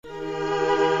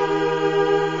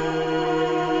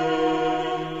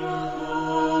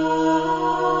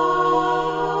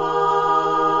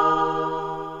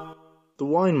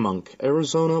Monk,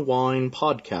 Arizona Wine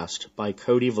Podcast by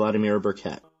Cody Vladimir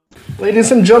Burkett.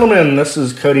 Ladies and gentlemen, this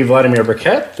is Cody Vladimir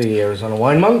Burkett, the Arizona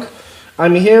Wine Monk.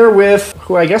 I'm here with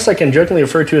who I guess I can jokingly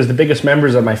refer to as the biggest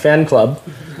members of my fan club.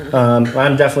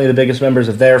 I'm definitely the biggest members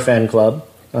of their fan club,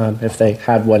 if they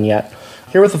had one yet.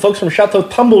 Here with the folks from Chateau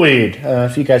Tumbleweed.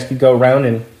 If you guys could go around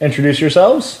and introduce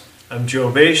yourselves. I'm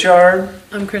Joe Bayshard.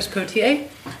 I'm Chris Potier.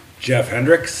 Jeff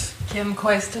Hendricks. Kim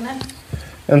Koistinen.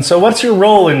 And so what's your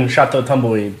role in Chateau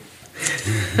Tumbleweed?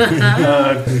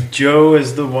 Joe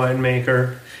is the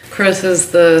winemaker. Chris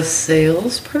is the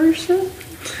salesperson.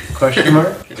 Question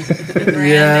mark?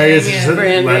 Branding,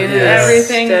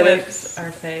 everything with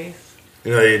our face.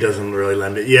 You know, it doesn't really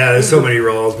lend it. Yeah, there's so many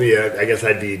roles, but yeah, I guess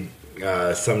I'd be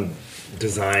some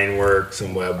design work,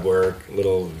 some web work,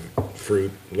 little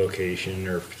fruit location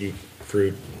or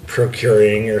fruit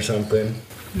procuring or something.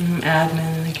 Admin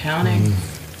and accounting.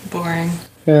 Boring.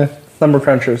 Yeah, number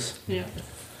crunchers. Yeah.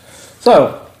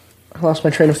 So, I lost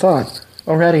my train of thought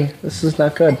already. This is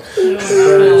not good.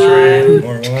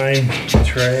 More wine.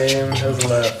 Train has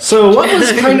left. So what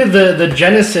was kind of the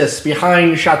genesis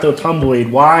behind Chateau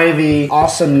Tumbleweed? Why the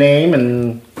awesome name?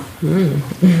 And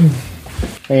I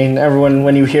mean, everyone,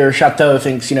 when you hear Chateau,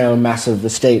 thinks, massive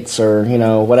estates or,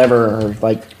 whatever, or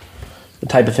like the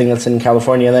type of thing that's in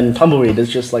California. And then Tumbleweed is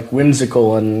just like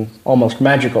whimsical and almost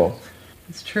magical.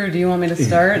 It's true. Do you want me to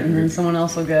start and then someone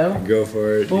else will go? Go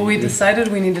for it. Well, we decided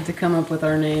we needed to come up with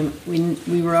our name.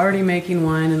 We were already making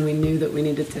wine and we knew that we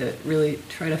needed to really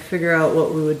try to figure out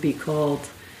what we would be called.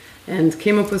 And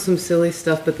came up with some silly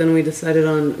stuff, but then we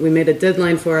we made a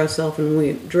deadline for ourselves and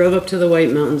we drove up to the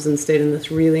White Mountains and stayed in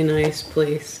this really nice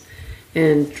place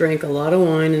and drank a lot of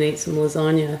wine and ate some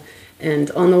lasagna.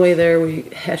 And on the way there, we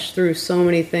hashed through so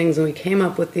many things and we came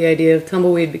up with the idea of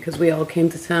Tumbleweed because we all came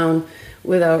to town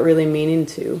without really meaning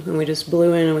to. And we just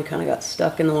blew in and we kind of got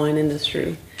stuck in the wine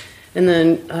industry. And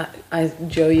then,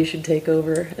 Joe, you should take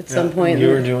over at some point. You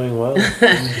were doing well.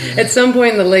 At some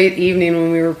point in the late evening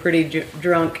when we were pretty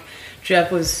drunk,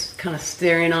 Jeff was kind of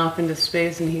staring off into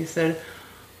space and he said,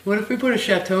 "What if we put a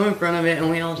chateau in front of it?" And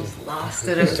we all just lost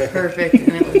it. It was perfect.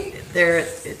 And it was there.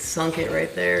 It sunk it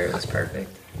right there. It was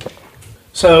perfect.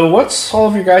 So what's all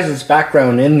of your guys'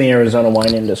 background in the Arizona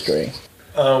wine industry?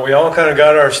 We all kind of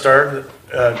got our start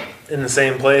in the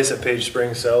same place at Page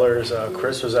Spring Cellars.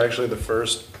 Chris was actually the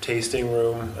first tasting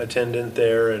room attendant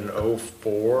there in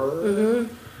 2004.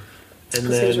 Mm-hmm. And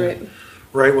then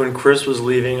right when Chris was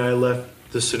leaving, I left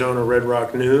the Sedona Red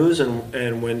Rock News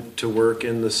and went to work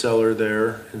in the cellar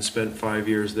there and spent 5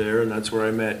 years there. And that's where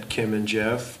I met Kim and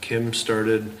Jeff. Kim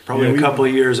started probably a couple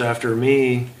of years after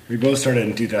me. We both started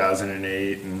in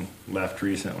 2008 and left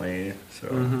recently.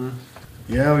 So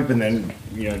yeah, we've been then.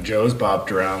 Joe's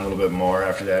bopped around a little bit more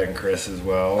after that, and Chris as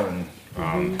well. And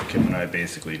Kim and I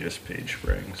basically just Page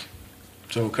Springs.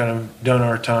 So kind of done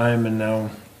our time and now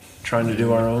trying to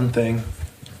do our own thing.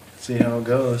 See how it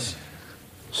goes.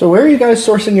 So where are you guys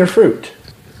sourcing your fruit?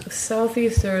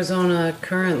 Southeast Arizona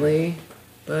currently,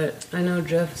 but I know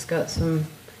Jeff's got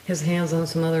his hands on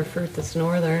some other fruit that's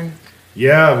northern.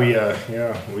 Yeah,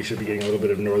 we should be getting a little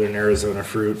bit of northern Arizona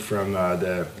fruit from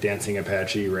the Dancing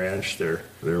Apache Ranch. They're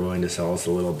willing to sell us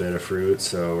a little bit of fruit,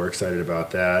 so we're excited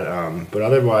about that. But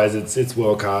otherwise, it's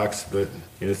Wilcox, but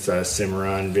it's a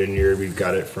Cimarron Vineyard. We've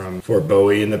got it from Fort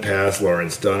Bowie in the past,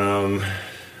 Lawrence Dunham.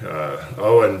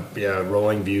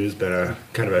 Rolling View's been a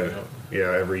kind of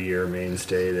every year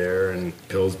mainstay there, and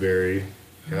Pillsbury.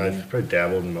 I've probably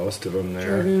dabbled in most of them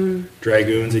there.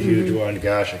 Dragoon's a huge one.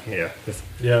 Gosh, the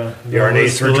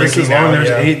RNAs we're drinking now. There's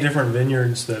 8 different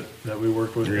vineyards that we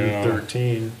worked with in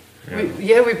 13.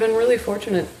 We've been really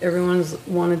fortunate. Everyone's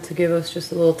wanted to give us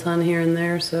just a little ton here and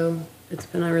there, so it's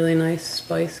been a really nice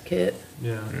spice kit.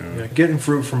 Yeah. Getting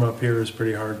fruit from up here is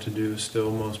pretty hard to do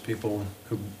still. Most people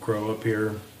who grow up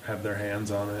here have their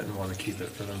hands on it and want to keep it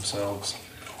for themselves.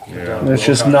 It's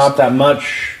just not that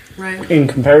much in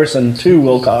comparison to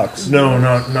Wilcox. No,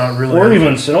 not really. Or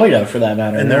even Sonoya, for that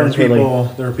matter. And there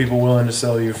are people willing to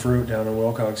sell you fruit down in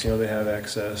Wilcox. They have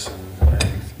excess, and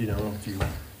if you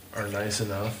are nice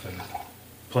enough and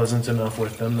pleasant enough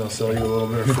with them, they'll sell you a little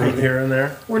bit of fruit here and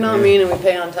there. We're not mean and we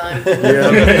pay on time.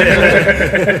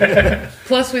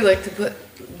 Plus, we like to put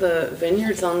the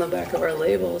vineyards on the back of our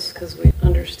labels because we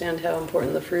understand how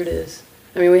important the fruit is.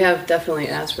 I mean, we have definitely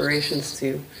aspirations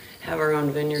to have our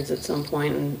own vineyards at some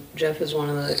point, and Jeff is one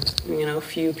of the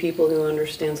few people who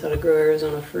understands how to grow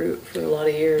Arizona fruit for a lot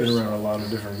of years. Been around a lot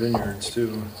of different vineyards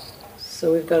too.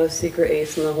 So we've got a secret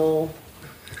ace in the hole.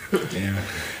 Yeah.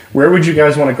 Where would you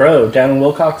guys want to grow? Down in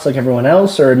Wilcox like everyone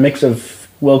else, or a mix of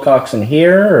Wilcox and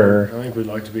here? Or I think we'd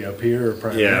like to be up here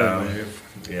primarily.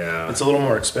 Yeah. It's a little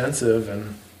more expensive,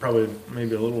 and probably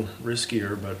maybe a little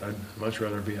riskier, but I'd much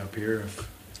rather be up here if.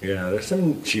 Yeah, there's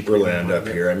some cheaper land up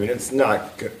here. I mean, it's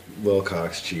not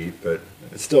Wilcox cheap, but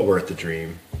it's still worth the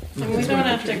dream. And we don't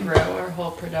have to grow our whole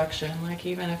production. Like,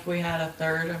 even if we had a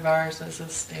third of ours as a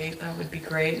state, that would be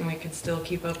great, and we could still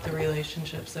keep up the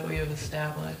relationships that we have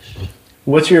established.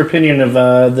 What's your opinion of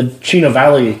the Chino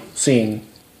Valley scene?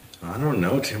 I don't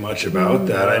know too much about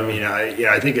that. I mean,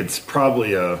 I think it's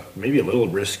probably maybe a little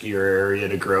riskier area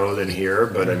to grow than here,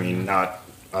 but I mean, not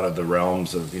out of the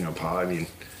realms of, I mean,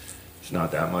 it's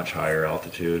not that much higher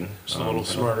altitude. Just a little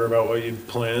smarter about what you'd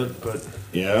plant, but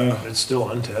yeah, it's still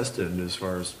untested as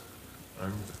far as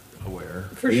I'm aware.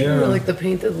 For sure, like the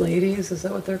Painted Ladies, is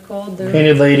that what they're called?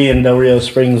 Painted Lady and Del Rio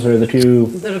Springs are the two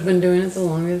that have been doing it the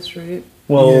longest, right?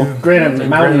 Well, Granite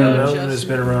Mountain has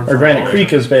been around or Granite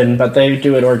Creek has been, but they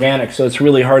do it organic, so it's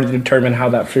really hard to determine how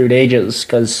that fruit ages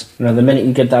because the minute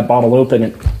you get that bottle open,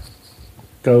 it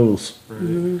goes. Right.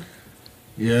 Mm-hmm.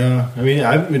 Yeah, I mean,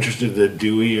 I'm interested. The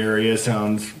Dewey area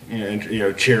sounds,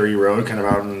 Cherry Road, kind of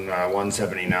out in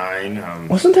 179.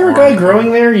 Wasn't there a guy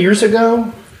growing there years ago?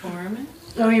 Foreman?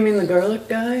 Oh, you mean the garlic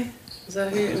guy? Is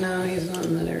that who? No, he's not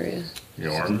in that area. The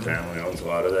Orm family owns a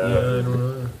lot of Yeah, I that.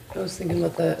 don't know. I was thinking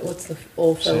about that. What's the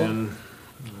old fellow? Sin.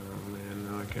 Oh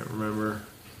man, no, I can't remember.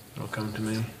 It'll come to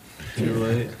me. Too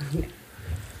late.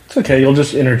 It's okay, you'll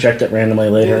just interject it randomly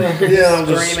later. Yeah, I'll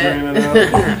just scream it out.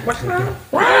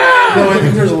 No, I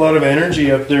think there's a lot of energy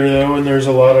up there though, and there's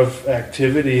a lot of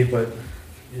activity, but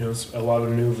it's a lot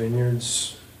of new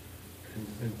vineyards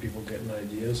and people getting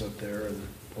ideas up there, and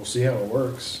we'll see how it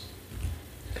works.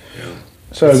 Yeah.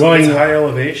 So it's going high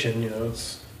elevation,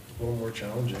 it's a little more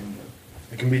challenging,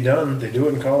 but it can be done. They do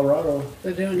it in Colorado.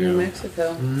 They do it in New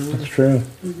Mexico. Mm-hmm. That's true.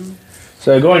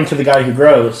 So going to the guy who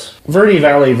grows, Verde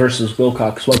Valley versus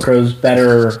Wilcox, what grows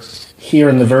better here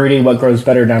in the Verde? What grows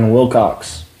better down in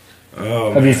Wilcox?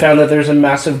 Oh, Have you found that there's a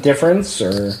massive difference,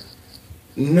 or?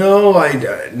 No,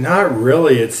 not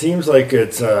really. It seems like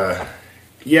it's. I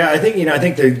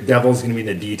think the devil's going to be in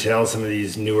the details. Some of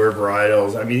these newer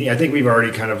varietals. I mean, I think we've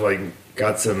already kind of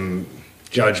got some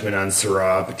judgment on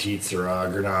Syrah, Petite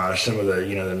Syrah, Grenache, some of the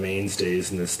the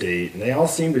mainstays in the state, and they all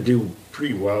seem to do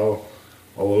pretty well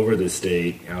all over the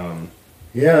state.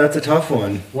 That's a tough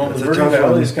one. Well, That's the a Verde tough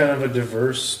Valley one. is kind of a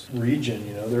diverse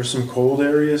region. There's some cold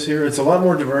areas here. It's a lot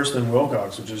more diverse than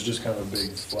Wilcox, which is just kind of a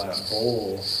big flat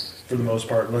bowl for the most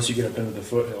part, unless you get up into the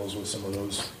foothills with some of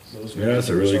those. Yeah, that's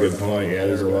a really good point. Yeah,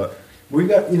 there's a lot. We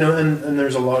got and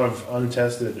there's a lot of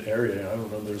untested area. I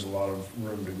don't know if there's a lot of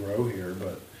room to grow here,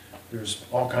 but there's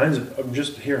all kinds of. I'm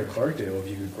just here in Clarkdale. If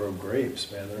you could grow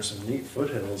grapes, man, there's some neat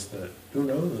foothills that who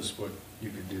knows what you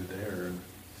could do there. And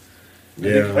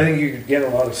I think you could get a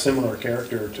lot of similar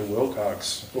character to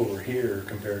Wilcox over here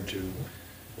compared to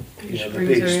the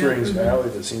Big Springs Valley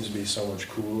that seems to be so much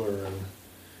cooler and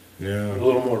a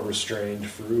little more restrained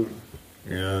fruit.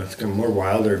 Yeah, it's kind of more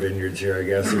wilder vineyards here, I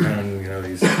guess. Around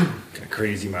these kind of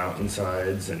crazy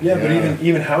mountainsides and but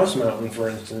even House Mountain, for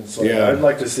instance, I'd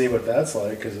like to see what that's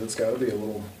like because it's got to be a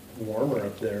little warmer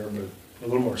up there, but a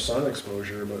little more sun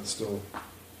exposure, but still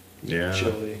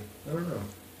chilly. I don't know.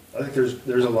 I think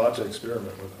there's a lot to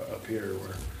experiment with up here.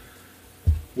 Where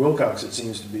Wilcox, it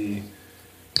seems to be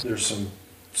there's some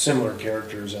similar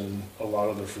characters and a lot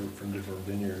of the fruit from different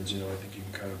vineyards. I think you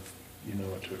can kind of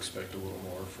what to expect a little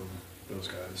more from those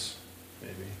guys,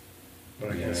 maybe.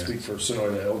 But I can't speak for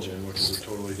Sonoy Elgin, which is a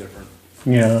totally different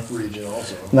region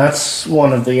also. And that's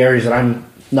one of the areas that I'm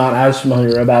not as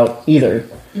familiar about either.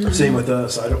 Same with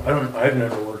us. I've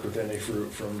never worked with any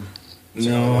fruit from.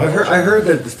 No, I heard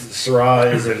that the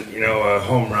Syrah isn't a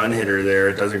home run hitter there.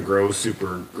 It doesn't grow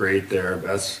super great there.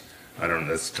 That's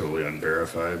totally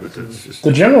unverified, but that's just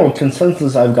the general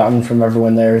consensus I've gotten from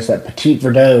everyone there is that Petit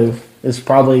Verdot is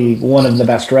probably one of the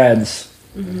best reds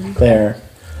there.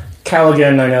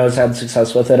 Callaghan, I know, has had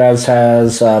success with it, as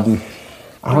has I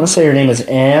want to say her name is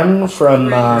Anne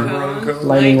from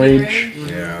Lightning Ridge.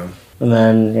 Yeah. And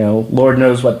then Lord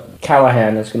knows what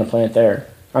Callahan is going to plant there.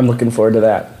 I'm looking forward to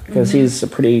that because he's a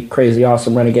pretty crazy,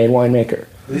 awesome renegade winemaker.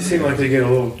 They seem like they get a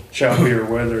little choppier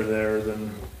weather there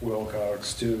than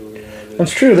Wilcox too.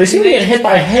 That's true. They seem to get hit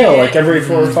by hail like every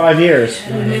 4 or 5 years.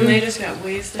 And they just got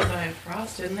wasted by a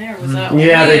frost, didn't they? Or was that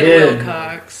they did.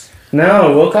 Wilcox?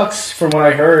 No, Wilcox, from what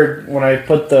I heard when I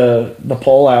put the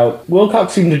poll out,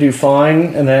 Wilcox seemed to do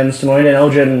fine, and then Sonoy and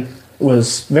Elgin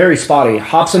was very spotty.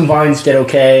 Hops and Vines did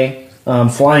okay.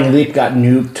 Flying Leap got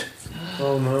nuked.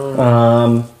 Oh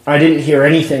no. I didn't hear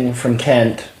anything from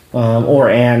Kent, or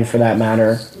Anne for that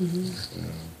matter.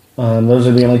 Those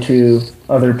are the only two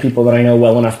other people that I know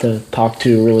well enough to talk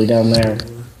to really down there.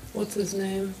 What's his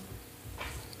name?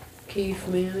 Keith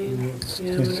Manning.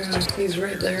 Yeah, I wonder if he's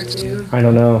right there too. I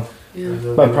don't know. Yeah.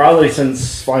 But probably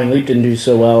since Flying Loop didn't do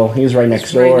so well, he's right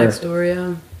next door. Right next door,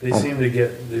 yeah. They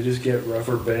just get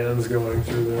rougher bands going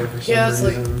through there for some Yeah, it's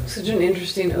reason. like such an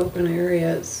interesting open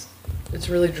area. It's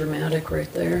really dramatic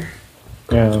right there.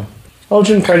 Yeah.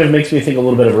 Elgin kind of makes me think a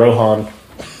little bit of Rohan.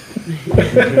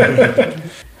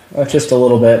 Just a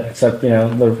little bit, except, the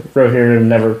Rohirrim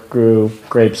never grew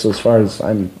grapes as far as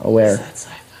I'm aware. Is that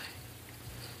sci-fi?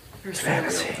 Or is that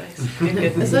real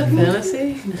life? Is that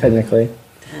fantasy? Technically.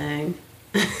 Dang.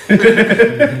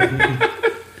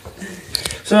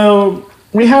 So,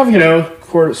 we have,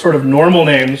 sort of normal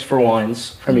names for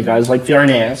wines from you guys, like the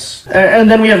Arnais. And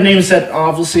then we have names that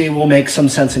obviously will make some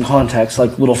sense in context,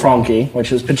 like Little Francky,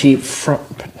 which is Petit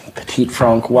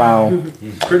Franc, wow.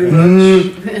 Pretty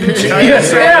much.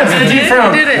 Petit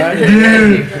Franc.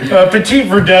 Petit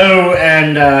Verdot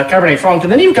and Cabernet Franc.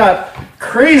 And then you've got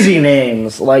crazy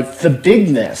names like the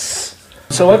Bigness.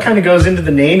 So what kind of goes into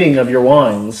the naming of your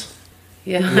wines?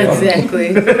 Yeah, exactly.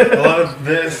 A lot of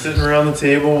this sitting around the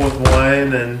table with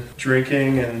wine and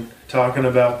drinking and talking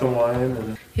about the wine.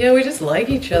 And Yeah, we just like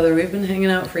each other. We've been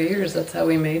hanging out for years. That's how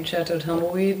we made Chateau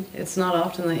Tumbleweed. It's not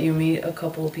often that you meet a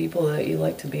couple of people that you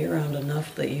like to be around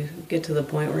enough that you get to the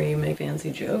point where you make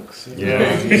fancy jokes. Jokes,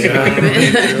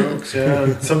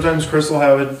 yeah. Sometimes Chris will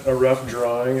have a rough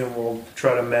drawing and we'll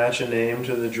try to match a name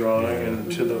to the drawing and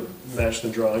match the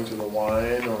drawing to the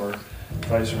wine, or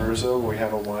vice versa. We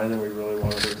have a wine that we really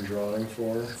want to do a drawing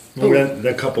for.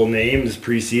 The couple names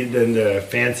preceded in the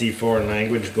fancy foreign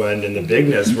language blend and the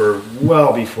Bigness were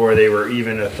well before they were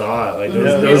even a thought. Like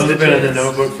those have been in the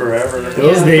notebook forever.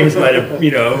 Those names might have,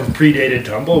 predated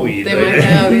Tumbleweed. They might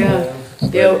have, yeah.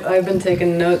 Yeah, I've been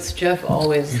taking notes. Jeff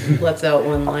always lets out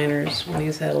one-liners when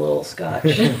he's had a little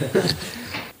scotch.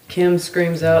 Kim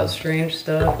screams out strange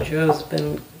stuff. Joe's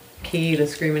been key to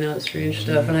screaming out strange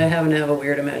stuff, and I happen to have a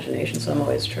weird imagination, so I'm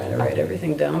always trying to write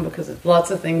everything down, because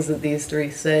lots of things that these three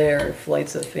say are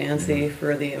flights of fancy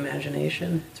for the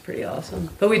imagination. It's pretty awesome.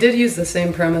 But we did use the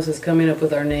same premise as coming up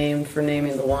with our name for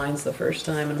naming the wines the first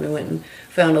time, and we went and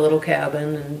found a little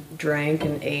cabin and drank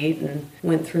and ate and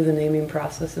went through the naming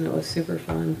process, and it was super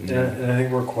fun. Yeah, and I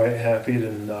think we're quite happy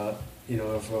to not,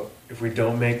 if we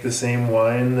don't make the same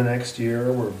wine the next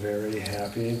year, we're very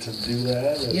happy to do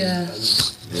that. And Yeah. I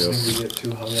just think we get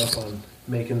too hung up on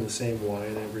making the same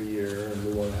wine every year, and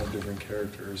we want to have different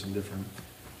characters and different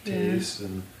tastes,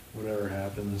 and whatever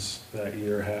happens that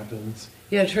year happens.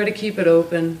 Yeah, try to keep it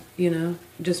open,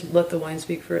 just let the wine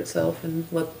speak for itself, and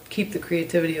keep the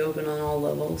creativity open on all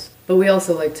levels. But we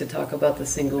also like to talk about the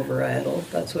single varietal.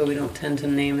 That's why we don't tend to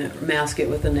name it, mask it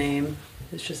with a name.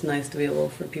 It's just nice to be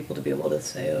for people to be able to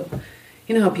say, oh,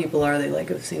 you know how people are, they like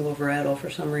a single varietal for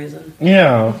some reason.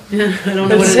 Yeah. I don't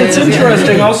know what it It's is.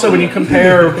 interesting also when you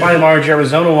compare, by and large,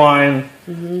 Arizona wine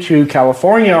to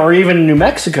California, or even New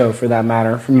Mexico for that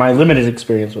matter, from my limited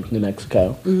experience with New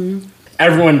Mexico.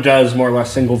 Everyone does more or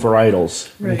less single varietals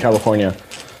in California.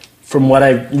 From what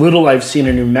I've seen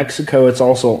in New Mexico, it's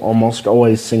also almost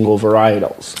always single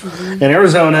varietals. In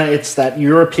Arizona, it's that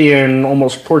European,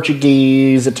 almost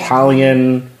Portuguese,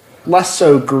 Italian, less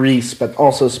so Greece, but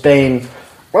also Spain.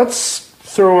 Let's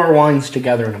throw our wines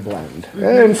together in a blend.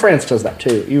 And France does that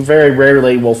too. You very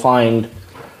rarely will find,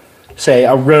 say,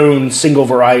 a Rhone single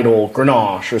varietal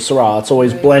Grenache or Syrah. It's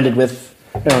always blended with,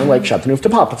 like Chateauneuf de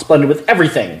Pape. It's blended with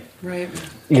everything. Right.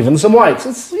 Even some whites.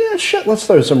 Let's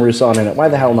throw some Roussanne in it. Why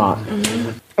the hell not?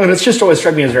 And it's just always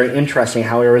struck me as very interesting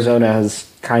how Arizona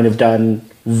has kind of done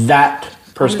that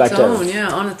perspective.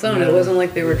 On its own. It wasn't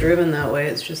like they were driven that way.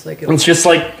 It's just like... It's just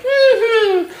like...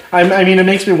 I mean, it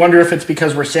makes me wonder if it's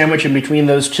because we're sandwiched in between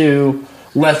those two.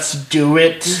 Let's do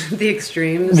it. The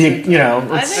extremes.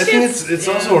 I think it's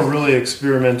also a really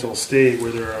experimental state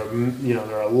where there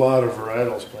are a lot of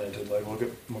varietals planted. Like look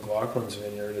at McLaughlin's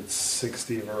vineyard; it's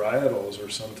 60 varietals or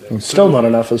something. Still not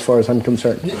enough as far as I'm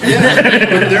concerned.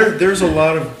 Yeah, but there's a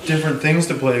lot of different things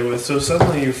to play with. So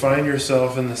suddenly you find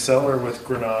yourself in the cellar with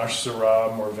Grenache,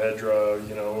 Syrah, Mourvedre.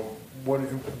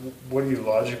 What are you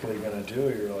logically going to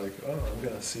do? You're like, oh, I'm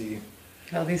going to see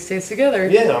how these taste together.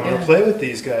 Yeah, I'm going to play with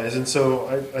these guys. And so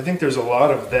I think there's a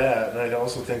lot of that. And I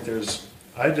also think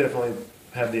I definitely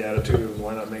have the attitude of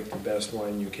why not make the best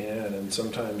wine you can. And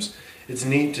sometimes it's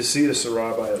neat to see the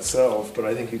Syrah by itself, but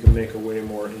I think you can make a way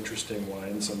more interesting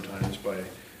wine sometimes by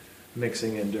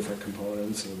mixing in different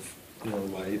components of,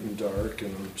 light and dark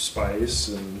and spice.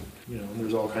 And,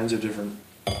 there's all kinds of different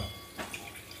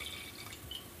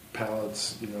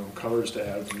palettes, colors to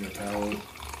add from your palette.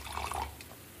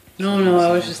 No,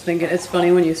 I was just thinking, it's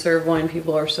funny when you serve wine,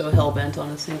 people are so hell-bent on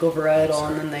a single varietal,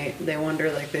 and then they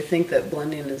wonder, like, they think that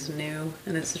blending is new,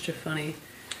 and it's such a funny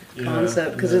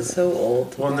concept, because it's so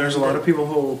old. Well, and there's a lot of people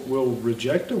who will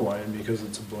reject a wine because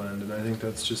it's a blend, and I think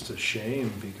that's just a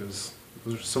shame, because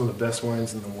those are some of the best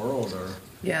wines in the world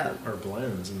are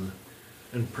blends,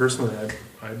 and personally,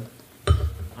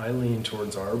 I lean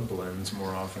towards our blends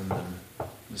more often than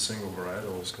the single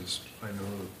varietals, because I know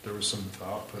that there was some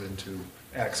thought put into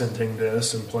accenting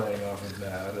this and playing off of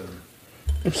that.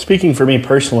 And Speaking for me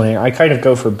personally, I kind of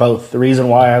go for both. The reason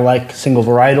why I like single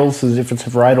varietals is if it's a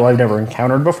varietal I've never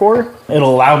encountered before,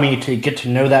 it'll allow me to get to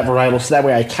know that varietal so that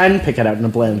way I can pick it out in a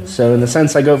blend. So in the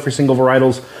sense, I go for single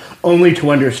varietals only to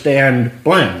understand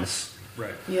blends.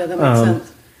 right. Yeah, that makes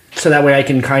sense. So that way I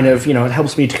can kind of, it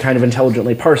helps me to kind of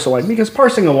intelligently parse a wine. Because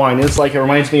parsing a wine is like, it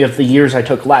reminds me of the years I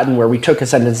took Latin where we took a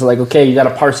sentence like, okay, you got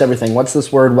to parse everything. What's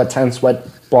this word? What tense? What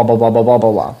blah, blah, blah, blah, blah,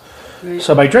 blah, blah. Right.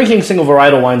 So by drinking single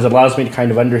varietal wines, it allows me to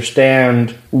kind of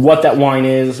understand what that wine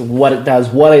is, what it does,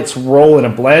 what its role in a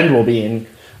blend will be. And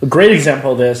a great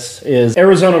example of this is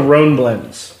Arizona Rhone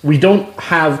blends. We don't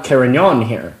have Carignan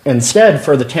here. Instead,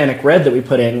 for the tannic red that we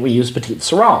put in, we use Petit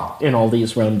Syrah in all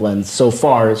these Rhone blends. So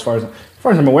far as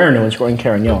I'm aware, no one's growing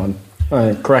Carignan.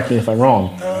 Correct me if I'm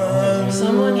wrong.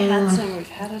 Someone had some. We've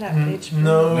had it at Page.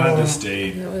 No. Not the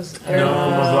state. It was No,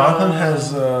 McLaughlin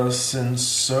has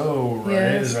Cinsault, right?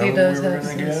 Yes, Is that he what does we were have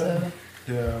gonna get? Cinsault.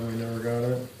 Yeah, we never got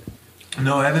it.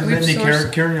 No, I haven't We've been to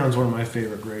sourced- Carignan's one of my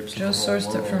favorite grapes. Joe in the whole sourced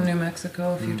it world. from New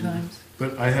Mexico a few times.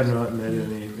 But I have not met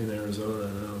any in Arizona,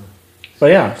 no. But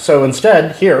yeah, so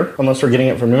instead, here, unless we're getting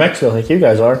it from New Mexico like you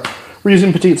guys are, we're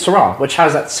using Petit Syrah, which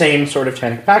has that same sort of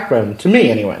tannic background, to me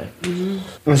anyway.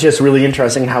 Mm-hmm. It's just really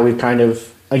interesting how we've kind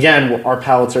of, again, our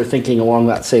palates are thinking along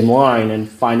that same line and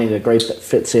finding a grape that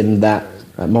fits in that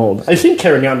mold. I think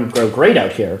Carignan would grow great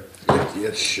out here.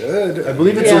 It should. I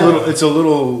believe it's a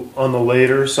little on the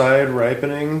later side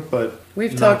ripening, but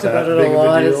We've not talked that about it big a of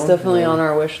lot. deal. It's definitely on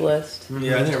our wish list.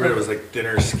 Yeah, I think I read it was like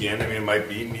thinner skin. I mean, it might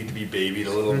need to be babied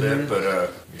a little bit,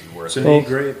 but maybe worth It's it. a neat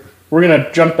grape. We're going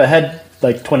to jump ahead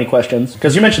like 20 questions,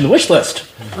 because you mentioned the wish list.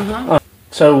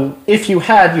 So if you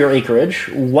had your acreage,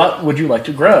 what would you like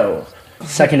to grow?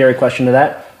 Secondary question to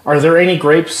that, are there any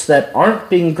grapes that aren't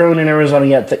being grown in Arizona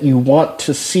yet that you want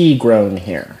to see grown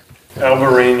here?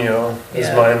 Albarino is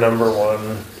Yeah. my number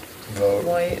one vote.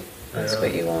 White, that's Yeah.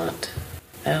 what you want.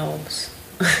 Alps.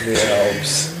 The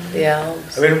Alps. The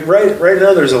Alps. I mean, right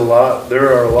now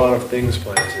there are a lot of things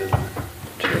planted.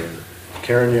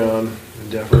 Carignan,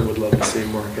 I definitely would love to see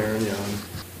more Carignan.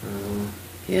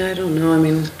 Yeah, I don't know. I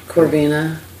mean,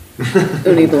 Corvina.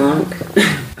 Uni Blanc.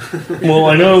 Well,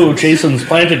 I know Jason's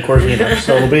planted Corvina,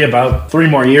 so it'll be about 3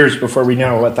 more years before we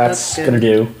know what that's That's going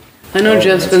to do. I know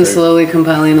Jeff's that's been great. slowly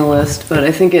compiling a list, but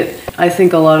I think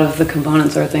a lot of the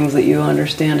components are things that you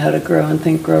understand how to grow and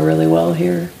think grow really well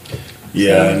here.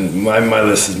 Yeah, and my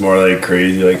list is more like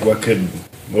crazy. Like,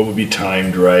 what would be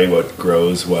timed right? What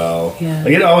grows well? Yeah.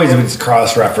 Like, it always is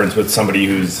cross-reference with somebody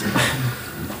who's,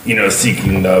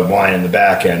 seeking the wine in the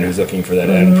back end, who's looking for that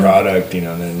end product, and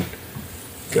then,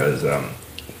 because, I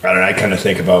don't know, I kind of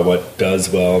think about what does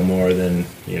well more than,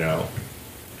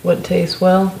 What tastes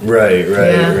well? Right.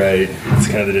 Yeah. It's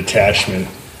kind of the detachment.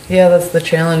 Yeah, that's the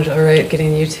challenge, all right,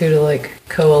 getting you two to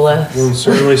coalesce. Well, and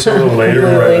certainly some of the later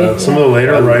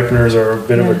ripeners are a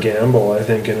bit of a gamble, I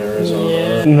think, in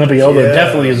Arizona. Nebbiolo Yeah.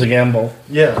 definitely is a gamble.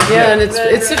 Yeah. Yeah, and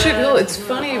it's such a cool. It's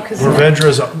funny because Mourvedre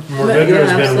has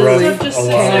been absolutely. rough Just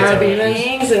a hangs lot.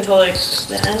 hangs until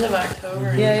the end of October.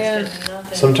 And Yeah, you just get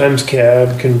nothing. Sometimes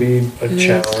cab can be a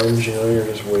challenge, you're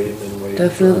just waiting and waiting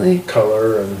Definitely. for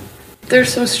color and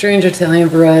There's some strange Italian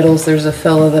varietals. There's a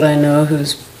fellow that I know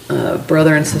whose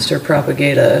brother and sister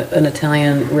propagate an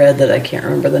Italian red that I can't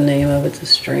remember the name of. It's a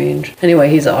strange. Anyway,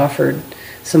 he's offered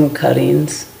some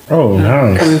cuttings Oh,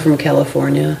 coming nice. from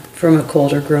California, from a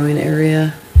colder growing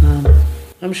area.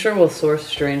 I'm sure we'll source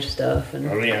strange stuff. And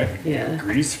yeah.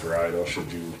 Grease varietal should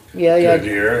do Yeah. good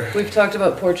here. We've talked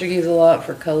about Portuguese a lot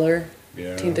for color.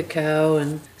 Yeah. Tinta Cow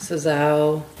and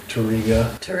Sazao.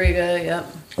 Tariga.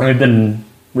 Yep. I've been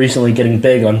recently getting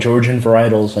big on Georgian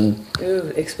varietals, and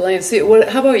Ooh, explain. See,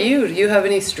 how about you? Do you have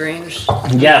any strange?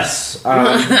 yes,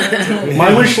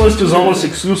 my wish list is almost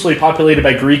exclusively populated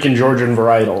by Greek and Georgian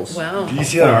varietals. Wow. Do you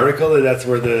see that article that's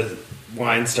where the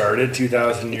wine started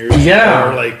 2,000 years Yeah.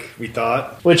 before, like we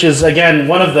thought? Which is again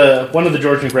one of the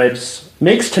Georgian grapes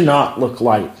makes to not look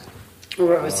light.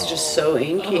 Or it's just so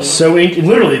inky. So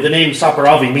literally, the name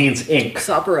Saperavi means ink.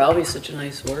 Saperavi is such a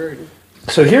nice word.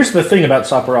 So here's the thing about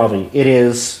Saperavi: it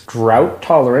is drought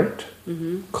tolerant,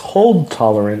 cold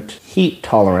tolerant, heat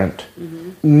tolerant,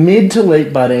 mid to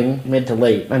late budding, mid to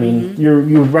late. I mean,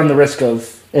 you would run the risk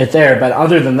of it there, but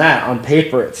other than that, on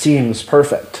paper, it seems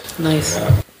perfect. Nice.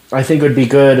 I think it would be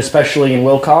good, especially in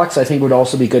Wilcox. I think it would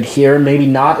also be good here. Maybe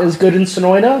not as good in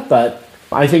Sonoyta, but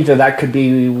I think that could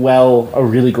be, a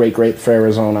really great grape for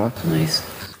Arizona. Nice.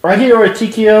 Regular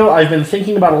Tikio, I've been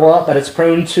thinking about a lot, but it's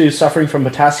prone to suffering from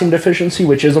potassium deficiency,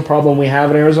 which is a problem we have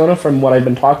in Arizona from what I've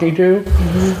been talking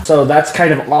to. So that's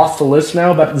kind of off the list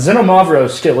now, but Xenomavro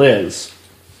still is.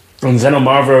 And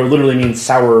Xenomavro literally means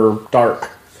sour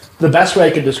dark. The best way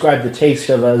I could describe the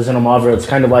taste of a Xenomavro, it's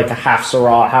kind of like a half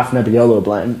Syrah, half Nebbiolo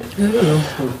blend. Ooh.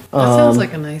 That sounds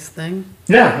like a nice thing.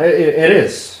 Yeah, it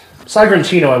is.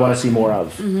 Sagrantino I want to see more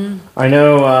of. I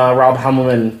know Rob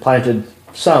Hammelman planted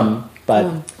some,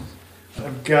 but...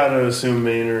 I've got to assume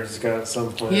Maynard's got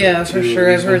some plan. Yeah, for too.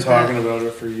 sure. He's I've been heard talking that. about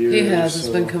it for years. He has. It's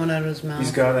so been coming out of his mouth.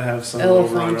 He's got to have some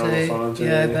over on Elefante. Elefante.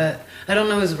 Yeah, I bet. I don't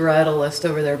know his varietal list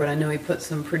over there, but I know he put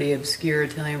some pretty obscure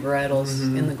Italian varietals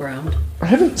in the ground. I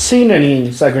haven't seen any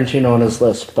Sagrantino on his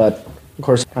list, but of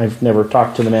course I've never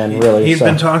talked to the man really. He's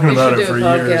been talking We about should it do for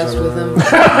a years. podcast with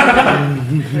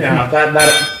him. Yeah,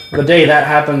 that the day that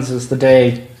happens is the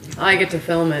day. I get to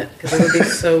film it because it would be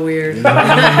so weird.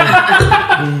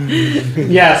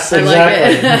 Yes,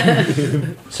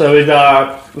 exactly. So we've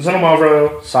got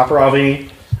Xenomavro, Saperavi.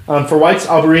 For whites,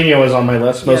 Albarino is on my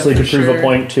list, mostly Yeah, to for prove a sure.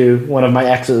 point to one of my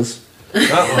exes.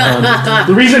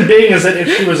 The reason being is that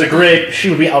if she was a grape, she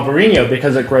would be Albarino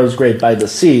because it grows great by the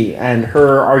sea. And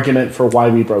her argument for why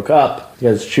we broke up,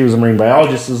 because she was a marine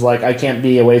biologist, is like, I can't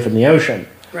be away from the ocean.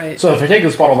 Right. So if I take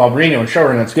this bottle of Albarino and show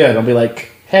her and it's good, I'll be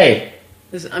like, hey,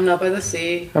 I'm not by the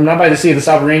sea. I'm not by the sea. This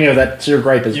Albarino that's your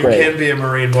grape is You great. can't be a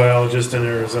marine biologist in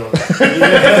Arizona. Although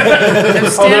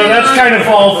that's kind of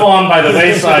fallen by the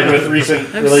wayside with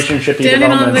recent relationship Standing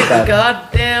on the developments. That,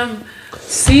 goddamn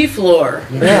seafloor.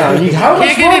 yeah, how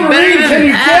much Can't get more any better marine than can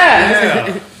you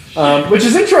that. get? Which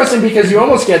is interesting because you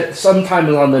almost get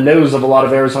sometimes on the nose of a lot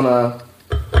of Arizona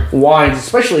wines,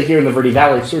 especially here in the Verde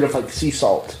Valley, sort of like sea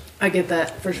salt. I get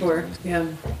that for sure. Yeah.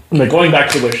 But going back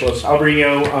to the wish list,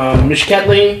 Albarino,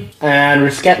 Mishketli, and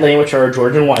Risketli, which are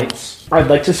Georgian whites.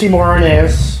 I'd like to see more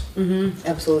Arnaz.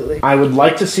 Absolutely. I would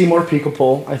like to see more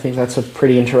Picapol. I think that's a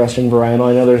pretty interesting varietal.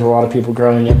 I know there's a lot of people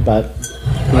growing it, but...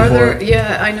 Are there?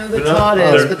 Yeah, I know that But not Todd is,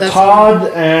 other- but that's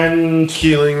Todd and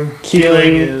Keeling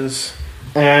is...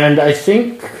 and I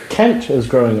think Kent is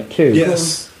growing it too.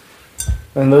 Yes.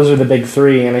 And those are the big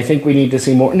three, and I think we need to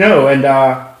see more. No, and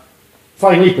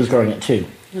Flying Leap is growing it too.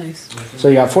 nice. So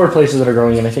you got 4 places that are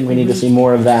growing it, and I think we need to see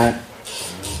more of that.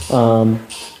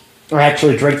 I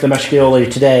actually drank the Meschioli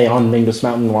today on Mingus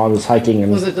Mountain while I was hiking,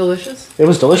 and Was it delicious? it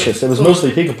was delicious. It was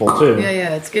mostly Picapol too.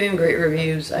 Yeah, it's getting great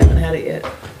reviews. I haven't had it yet.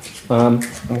 Well,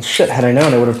 shit, had I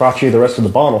known, I would have brought you the rest of the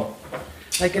bottle.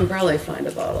 I can probably find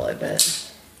a bottle, I bet.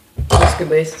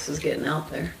 Escabasis is getting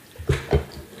out there.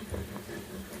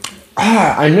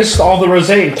 I missed all the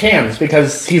rosé in cans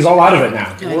because he's all out of it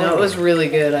now. I know, it was really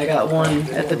good. I got one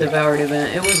at the Devoured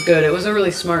event. It was good. It was a really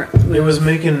smart move. It was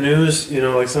making news,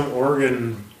 like some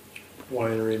Oregon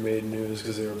winery made news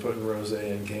because they were putting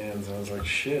rosé in cans. And I was like,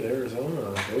 shit,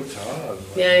 Arizona, go Todd.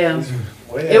 Like, Yeah. he's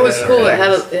way It was ahead cool.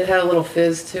 of It had a little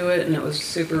fizz to it, and it was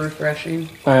super refreshing.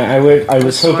 I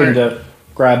was Smart. hoping to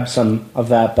grab some of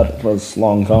that, but it was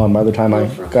long gone by the time I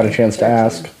got a chance to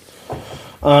ask.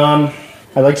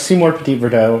 I'd like to see more Petit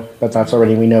Verdot, but that's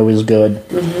already we know is good.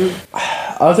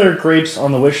 Other grapes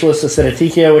on the wish list is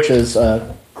Senetica, which is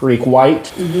Greek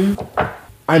white.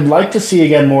 I'd like to see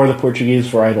again more of the Portuguese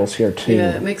varietals here too.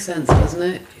 Yeah, it makes sense, doesn't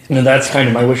it? And that's kind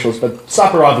of my wish list, but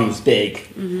Saperavi is big.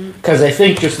 Because I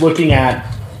think just looking at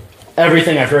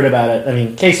everything I've heard about it, I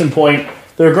mean, case in point,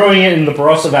 they're growing it in the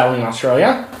Barossa Valley in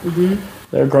Australia.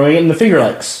 They're growing it in the Finger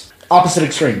Lakes. Opposite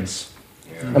extremes.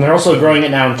 And they're also growing it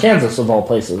now in Kansas, of all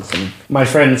places. And my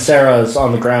friend Sarah is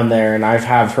on the ground there, and I've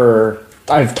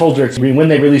told her, when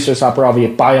they release their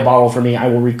Saperavi, buy a bottle for me, I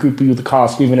will recoup you the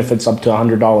cost, even if it's up to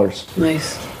 $100.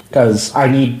 Nice. Because I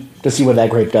need to see what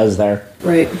that grape does there.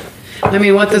 Right. I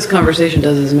mean, what this conversation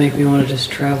does is make me want to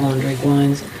just travel and drink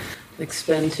wines. Like,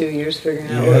 spend 2 years figuring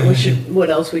out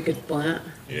what else we could plant.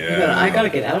 Yeah. I gotta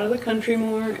get out of the country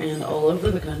more and all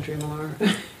over the country more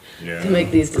Yeah. to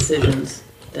make these decisions.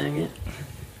 Dang it.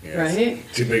 Yeah, Right?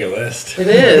 it's too big a list. It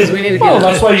is. We need to get Well,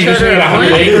 that's why you just charter need a 100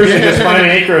 plane. acres and just find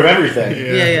an acre of everything.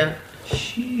 Yeah.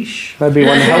 That'd be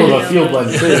one hell of a field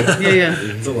blend, too. Yeah.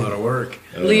 It's a lot of work.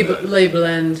 Lay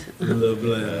blend. The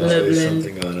blend. There's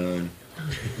something going on.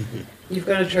 You've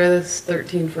got to try this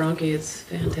 13 Franke. It's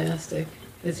fantastic.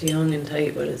 It's young and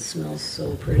tight, but it smells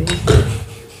so pretty.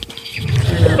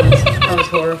 I know. I was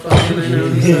horrified. I know.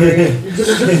 I'm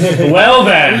sorry. Well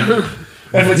then,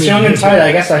 If it's young and tight,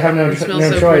 I guess I have no It smells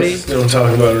no so choice. Don't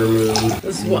talk about her mood.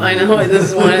 This is why I know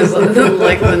this one is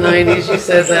like the 90s. You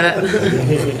said that.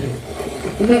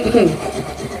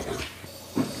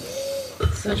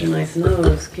 Such a nice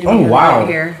nose. Can't Oh, get it wow. right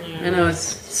here. I know it's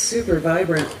super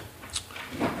vibrant.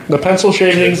 The pencil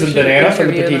shavings and banana from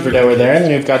the Interview Petit them. Verdot are there, and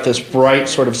then we've got this bright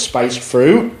sort of spiced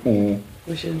fruit.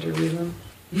 We should interview them.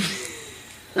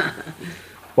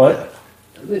 What?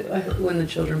 When the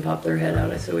children pop their head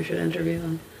out, I said we should interview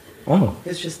them. Oh.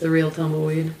 It's just the real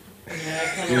tumbleweed.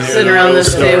 Yeah, Sitting around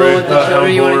this Story table with the about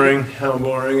children. You wanna, how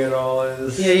boring it all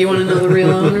is. yeah, you want to know the real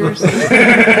owners? There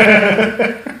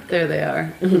they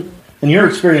are. In your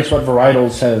experience, what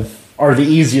varietals are the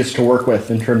easiest to work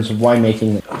with in terms of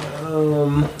winemaking?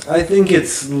 I think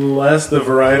it's less the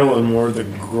varietal and more the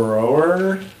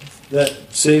grower that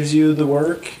saves you the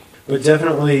work. But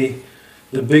definitely,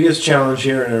 the biggest challenge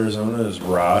here in Arizona is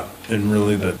rot, and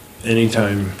really the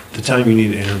time you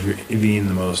need to intervene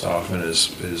the most often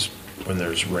is when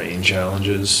there's rain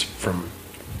challenges from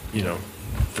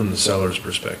the seller's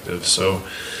perspective. So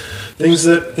things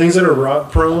that are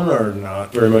rot prone are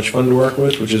not very much fun to work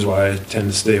with, which is why I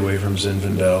tend to stay away from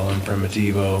Zinfandel and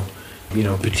Primitivo.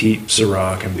 Petite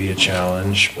Syrah can be a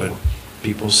challenge, but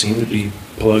people seem to be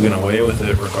plugging away with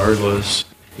it regardless.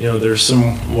 There's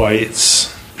some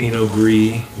whites. Pinot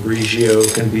Gris, Grigio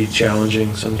can be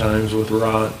challenging sometimes with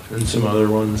rot, and some other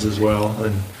ones as well.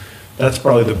 And that's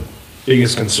probably the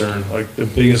biggest concern. Like, the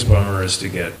biggest bummer is to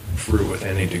get fruit with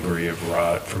any degree of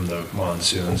rot from the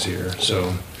monsoons here.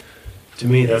 So, to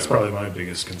me, that's probably my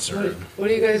biggest concern. What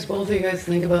do you guys, both of you guys,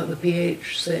 think about the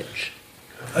pH sitch?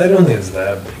 I don't think it's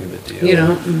that big of a deal. You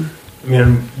don't? I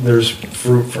mean, there's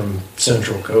fruit from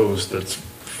Central Coast that's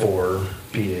 4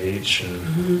 pH and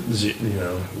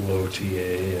low TA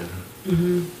and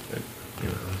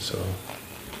so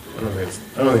I don't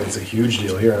think it's a huge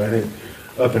deal here. And I think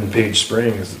up in Page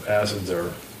Springs, acids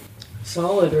are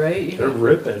Solid, right? they're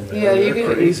ripping, man. Yeah, you They're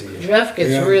get crazy. Jeff gets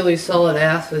Yeah. really solid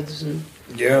acids, and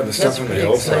Yeah, the stuff That's on the pretty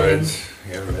hillsides.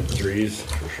 Yeah, mid threes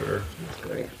for sure. that's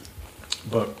great.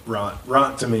 But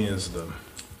rot to me is the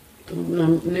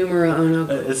Numero uno.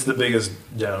 it's the biggest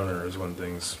downer is when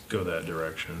things go that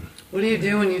direction. What do you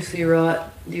do when you see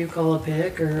rot? Do you call a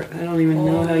pick, or I don't even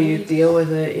know how you deal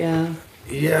with it? Yeah.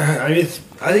 Yeah, I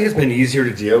think it's been easier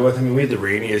to deal with. I mean, we had the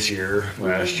rainiest year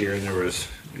last year, and there was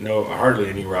hardly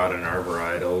any rot in our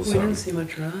varietals. We didn't see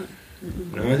much rot.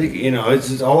 No, I think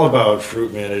it's all about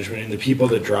fruit management and the people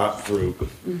that drop fruit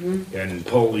and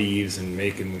pull leaves and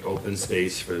making open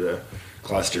space for the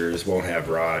clusters won't have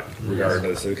rot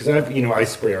regardless. Because I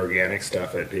spray organic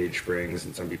stuff at Page Springs,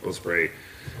 and some people spray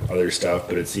other stuff,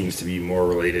 but it seems to be more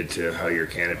related to how your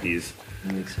canopy's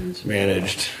That makes sense.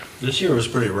 managed. This year was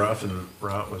pretty rough, and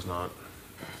rot was not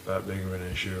that big of an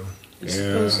issue.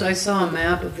 I saw a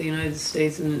map of the United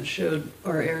States, and it showed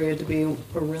our area to be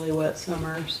a really wet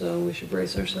summer, so we should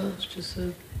brace ourselves. Just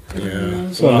so everyone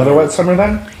knows. So another wet summer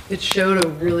then? It showed a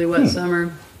really wet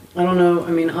summer. I don't know.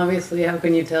 I mean, obviously, how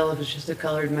can you tell if it's just a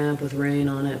colored map with rain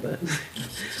on it? But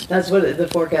that's what the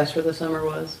forecast for the summer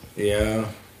was. Yeah,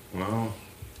 well,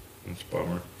 that's a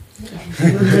bummer.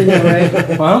 I know,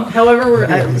 right? Well, However,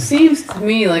 it seems to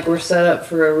me like we're set up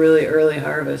for a really early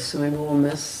harvest, so maybe we'll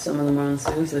miss some of the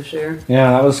monsoons this year.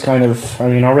 yeah, that was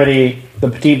already the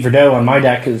Petit Verdot on my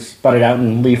deck is budded out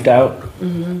and leafed out.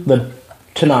 The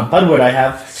Tannat Budwood I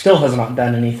have still has not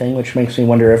done anything, which makes me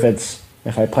wonder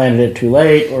if I planted it too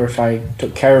late, or if I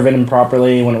took care of it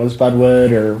improperly when it was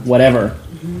budwood, or whatever.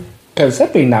 Because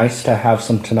that'd be nice to have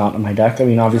some Tannat on my deck. I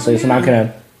mean, obviously, it's not going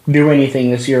to do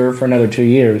anything this year for another 2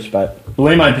 years, but the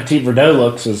way my Petit Verdot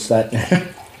looks is that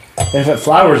if it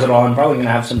flowers at all, I'm probably going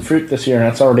to have some fruit this year, and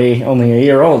it's already only a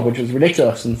year old, which is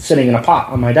ridiculous, and sitting in a pot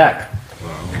on my deck.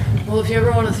 Well, if you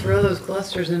ever want to throw those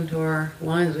clusters into our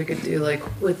wines, we could do like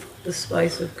with the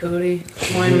spice of Cody,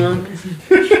 Wine Monk,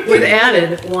 with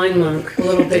added Wine Monk. A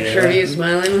little picture of you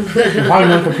smiling. Wine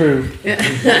Monk approved.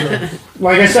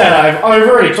 Like I said, I've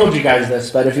already told you guys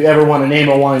this, but if you ever want to name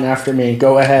a wine after me,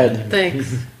 go ahead.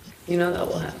 Thanks. You know that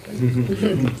will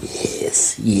happen.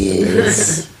 Yes.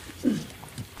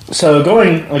 So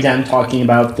talking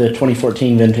about the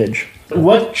 2014 vintage,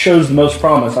 what shows the most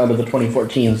promise out of the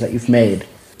 2014s that you've made?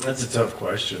 That's a tough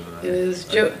question. It is.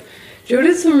 Joe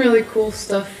did some really cool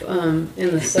stuff in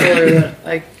the cellar that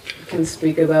I can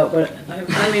speak about, but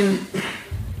I mean,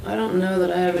 I don't know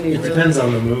that I have any. It depends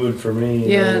on the mood for me.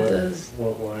 Yeah, it does.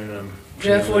 What wine I'm.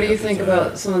 Jeff, what do you feeling think at the time.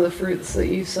 about some of the fruits that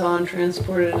you saw and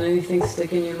transported, and anything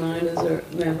stick in your mind as a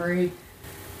memory?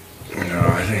 No,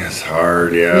 I think it's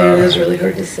hard. Yeah, it is really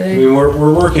hard to I say. mean,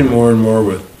 we're working more and more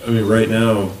with. I mean, right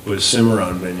now with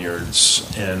Cimarron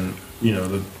vineyards, and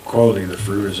the quality of the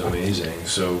fruit is amazing.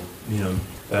 So,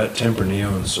 that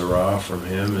Tempranillo and Syrah from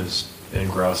him and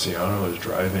Graciano is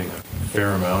driving a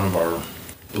fair amount of our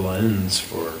blends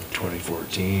for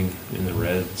 2014 in the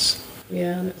reds.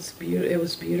 Yeah, and it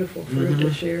was beautiful fruit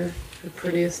this year. The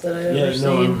prettiest that I've ever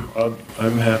seen.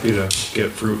 I'm happy to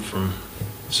get fruit from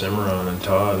Cimarron and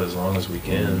Todd as long as we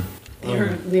can.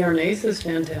 The Arnaise is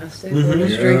fantastic. We're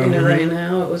just drinking it right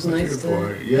now. It was nice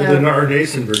to. Yeah, the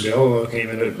Arnaise and Verdillo came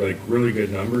in at like really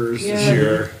good numbers this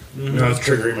year. Now it's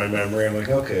triggering my memory. I'm like,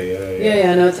 okay,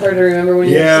 Yeah, no, it's hard to remember when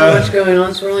you have so much going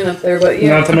on swirling up there. But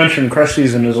Not to mention, crush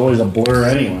season is always a blur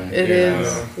anyway. It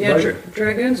is. Yeah,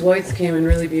 Dragoon's Whites came in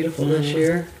really beautiful this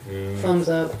year. Yeah. Thumbs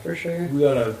up for sure.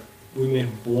 We made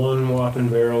one whopping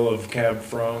barrel of Cab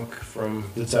Franc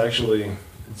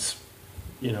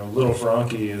Little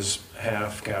Frankie is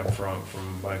half Cab Franc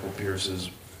from Michael Pierce's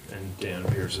and Dan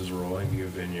Pierce's Rolling View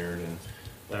Vineyard, and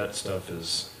that stuff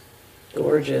is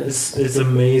Gorgeous. It's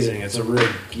amazing. It's a real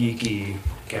geeky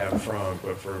Cab Franc,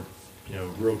 but for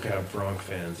real Cab Franc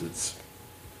fans, it's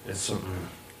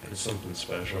something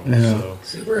special. Yeah. So.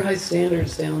 Super high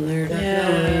standards down there,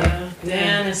 definitely. Yeah,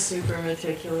 Dan is super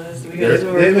meticulous. We There's guys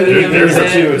a were putting him there's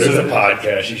in. a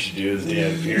podcast you should do is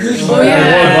Dan Pierce. Oh, yeah.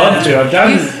 I would love to.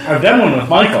 I've done one with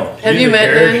Michael. Have you met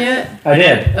Dan yet? I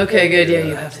did. Okay, good. Yeah,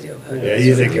 you have to do it. Yeah,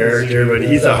 he's a character, but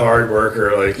he's a hard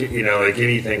worker. Like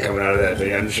anything coming out of that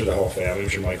thing. I'm sure the whole family. I'm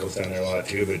sure Michael's down there a lot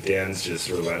too. But Dan's just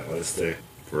relentless.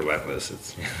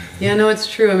 It's Yeah, no, it's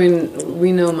true. I mean,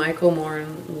 we know Michael more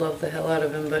and love the hell out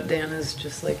of him, but Dan is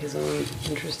just like his own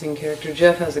interesting character.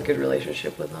 Jeff has a good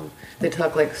relationship with him. They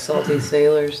talk like salty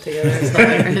sailors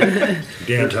together.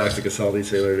 Dan talks like a salty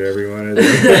sailor to everyone.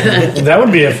 That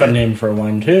would be a fun name for a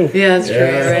wine too. Yeah, that's true,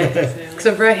 right?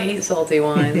 Except for I hate salty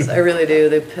wines. I really do.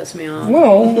 They piss me off.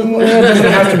 Well, it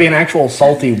doesn't have to be an actual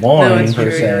salty wine No, it's per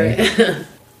true. se. You're right.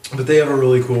 But they have a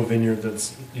really cool vineyard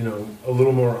that's, a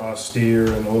little more austere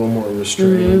and a little more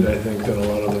restrained, I think, than a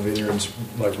lot of the vineyards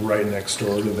like right next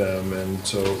door to them. And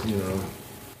so,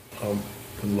 I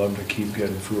would love to keep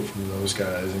getting fruit from those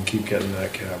guys and keep getting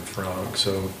that Cab Franc.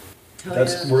 So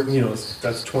that's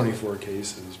that's 24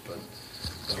 cases, but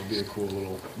that'll be a cool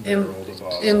little barrel to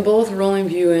bottle. In both Rolling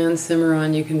View and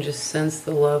Cimarron, you can just sense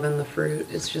the love in the fruit.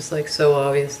 It's just like so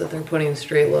obvious that they're putting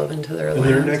straight love into their And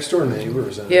land. they're next door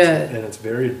neighbors, and it's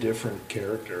very different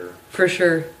character. For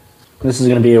sure. This is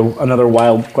going to be another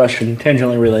wild question,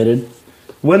 tangentially related.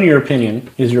 What, in your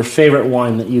opinion, is your favorite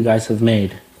wine that you guys have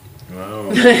made?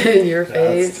 Wow. Your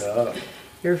That's face. tough.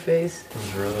 Your face.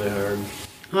 It's really hard.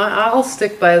 I'll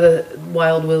stick by the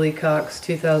Wild Willie Cox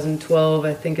 2012.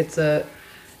 I think it's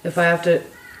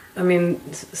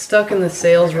stuck in the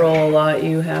sales role a lot,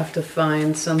 you have to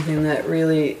find something that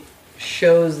really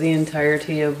shows the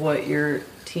entirety of what your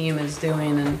team is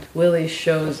doing. And Willie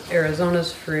shows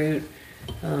Arizona's fruit,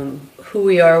 who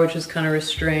we are, which is kind of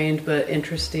restrained but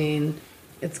interesting.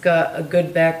 It's got a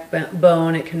good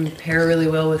backbone. It can pair really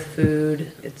well with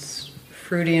food. It's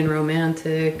fruity and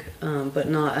romantic, but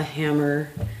not a hammer.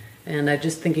 And I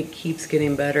just think it keeps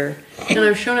getting better. And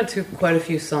I've shown it to quite a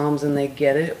few somms, and they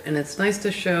get it. And it's nice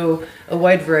to show a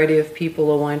wide variety of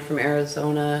people a wine from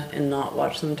Arizona and not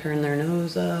watch them turn their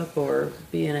nose up or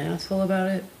be an asshole about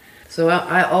it. So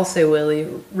I'll say Willie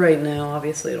right now.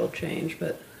 Obviously, it'll change,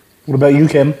 but... What about you,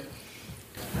 Kim?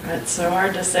 It's so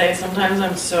hard to say. Sometimes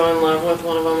I'm so in love with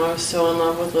one of them. I was so in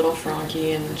love with Little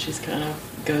Frankie, and she's kind of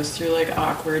goes through like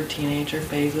awkward teenager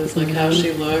phases, like how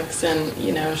she looks, and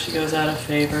she goes out of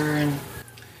favor, and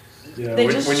they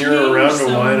just when you're around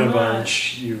change a wine so a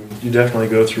bunch, you definitely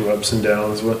go through ups and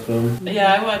downs with them.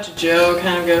 Yeah, I watch Joe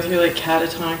kind of go through like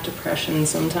catatonic depression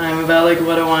sometime about like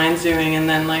what a wine's doing, and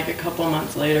then like a couple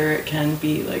months later it can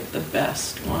be like the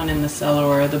best one in the cellar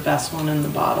or the best one in the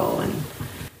bottle in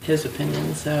his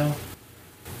opinion. So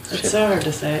it's so hard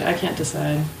to say. I can't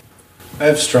decide. I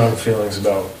have strong feelings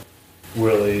about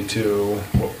Willie too,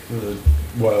 the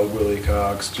Wild Willie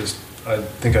Cox. I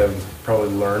think I've probably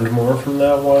learned more from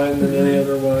that wine than any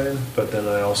other wine. But then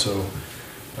I also,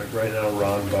 like right now,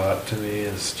 Ron Bott to me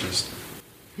is just...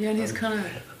 Yeah, and he's kind of...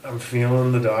 I'm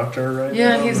feeling the doctor right now.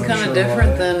 Yeah, and he's I'm not kind of sure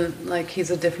different why. than, like, he's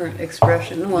a different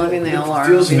expression. Well, I mean, they all are. It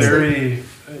feels obviously. very,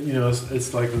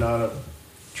 it's like not a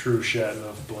true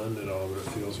Chateauneuf blend at all, but it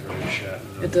feels very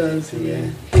Chateauneuf. It does, to me.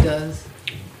 yeah, he does.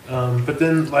 But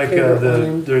then, like, Favorite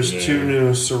wine? there's two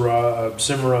new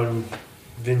Cimarron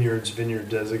vineyard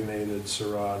designated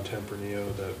Syrah and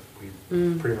Tempranillo that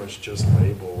we pretty much just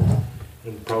labeled,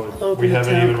 and probably Open we the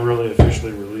haven't tap. even really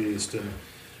officially released. And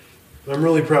I'm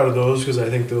really proud of those because I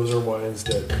think those are wines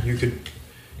that you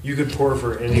could pour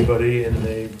for anybody, and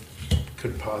they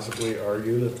could possibly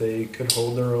argue that they could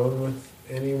hold their own with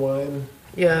any wine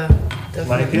Yeah,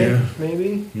 like definitely. it,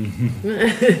 maybe?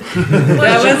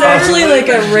 That was actually like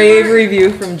a rave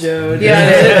review from Joe. Yeah,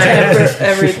 Yeah,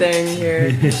 everything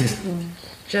here.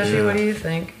 Jesse, what do you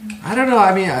think? I don't know.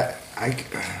 I mean, I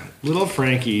little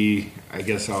Frankie, I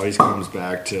guess, always comes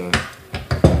back to.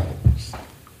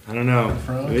 I don't know.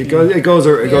 It goes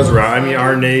around. I mean,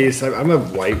 Arnaise. I'm a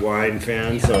white wine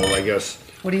fan, so I guess.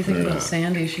 What do you think about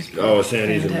Sandy? She's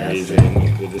Sandy's fantastic.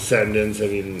 amazing. The Descendants. I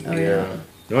mean, yeah.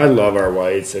 No, I love our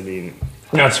whites. I mean,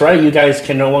 That's right. You guys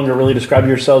can no longer really describe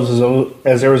yourselves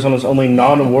as Arizona's only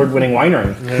non-award-winning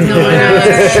winery. No, I know,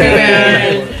 that's too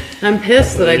bad. I'm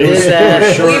pissed that I did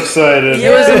that. Short-sighted. It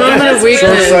was a moment of weakness.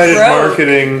 Short-sighted Bro.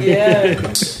 marketing.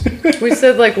 Yeah. We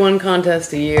said like one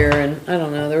contest a year, and I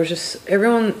don't know. There was just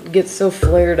everyone gets so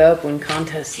flared up when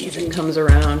contest season comes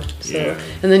around. So, Yeah.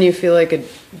 and then you feel like a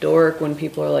dork when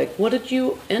people are like, "What did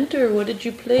you enter? What did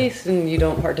you place?" And you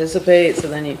don't participate. So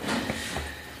then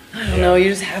I don't know. You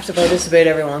just have to participate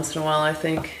every once in a while. I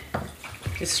think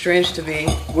it's strange to be.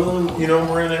 Well,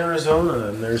 we're in Arizona,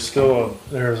 and there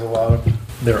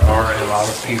are a lot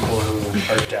of people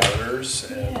who are doubters,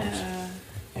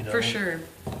 and For sure.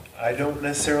 I don't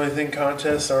necessarily think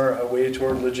contests are a way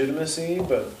toward legitimacy,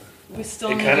 but We still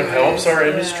it need kind to of helps our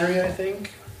raise- industry, I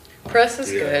think. Press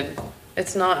is Yeah. good.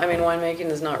 It's not. I mean,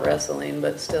 winemaking is not wrestling,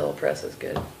 but still, press is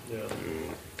good. Yeah.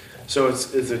 So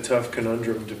it's a tough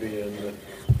conundrum to be in. That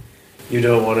you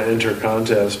don't want to enter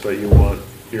contests, but you want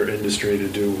your industry to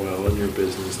do well and your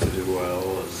business to do well.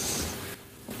 And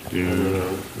I don't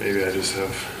know. Maybe I just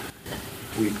have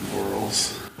weak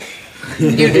morals.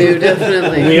 You do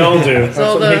definitely. We all do. That's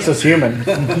all what the- makes us human.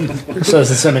 So is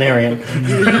the seminarian.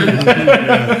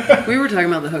 We were talking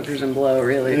about the hookers and blow,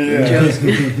 really, Yeah.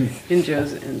 in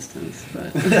Joe's instance,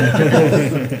 but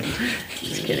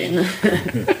just kidding.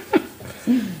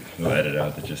 we'll edit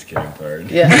out the just kidding part.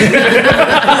 Yeah.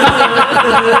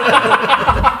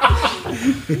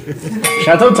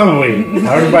 Chateau Tumbleweed,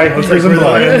 powered by hookers and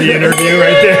blow. The interview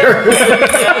right there.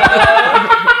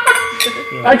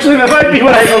 Actually, that might be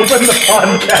what I open the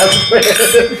podcast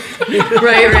with.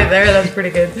 right there. That's pretty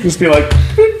good. Just be like,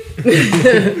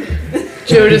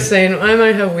 Joe just saying, I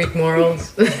might have weak morals.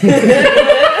 So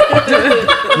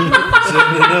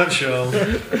in a nutshell.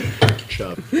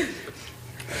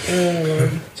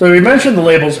 so we mentioned the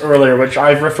labels earlier, which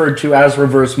I've referred to as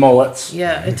reverse mullets.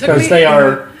 Yeah, it took Because me. they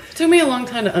are. It took me a long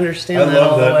time to understand I that all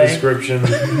love the that way. description.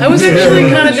 I was actually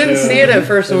kind of didn't see it at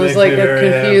first and It was makes like me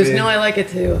very confused. happy. No, I like it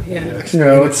too. Yeah.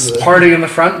 It's party in the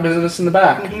front, business in the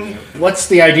back. What's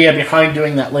the idea behind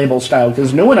doing that label style?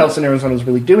 Because no one else in Arizona is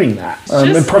really doing that.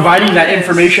 And just providing that honest.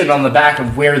 information on the back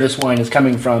of where this wine is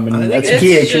coming from, and its it's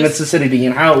pH and its just- acidity,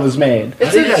 and how it was made. I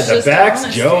think It's the just back's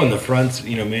honesty. Joe and the front's,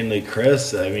 mainly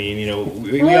Chris. I mean,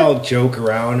 we all joke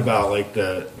around about like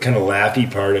the kind of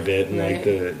laughy part of it, and like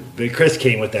the Chris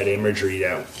came with that imagery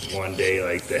that one day,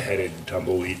 like the headed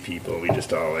tumbleweed people. We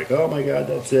just all like, oh my god,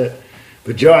 that's it.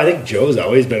 But Joe, I think Joe's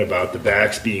always been about the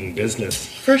backs being business.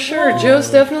 For sure, Joe's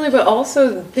definitely, but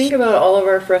also think about all of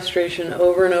our frustration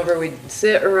over and over. We'd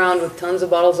sit around with tons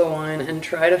of bottles of wine and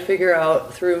try to figure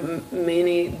out through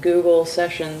many Google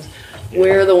sessions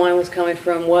where the wine was coming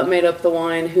from, what made up the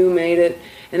wine, who made it,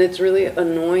 and it's really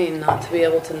annoying not to be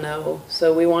able to know.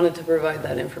 So we wanted to provide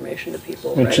that information to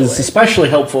people Which right is away. especially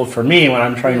helpful for me when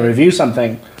I'm trying to review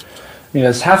something.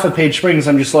 Because half of Page Springs,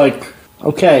 I'm just like,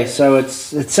 okay, so it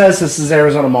says this is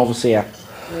Arizona Malvasia.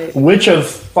 Right. Which of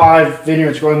 5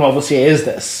 vineyards growing Malvasia is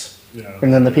this? Yeah.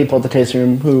 And then the people at the tasting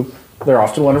room, who they're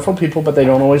often wonderful people, but they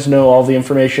don't always know all the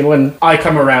information. When I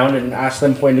come around and ask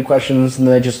them pointed questions, and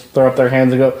they just throw up their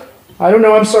hands and go, I don't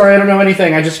know, I'm sorry, I don't know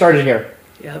anything, I just started here.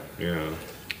 Yep. Yeah.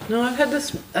 No, I've had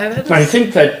this. I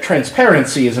think that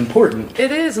transparency is important.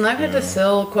 It is, and I've had to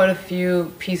sell quite a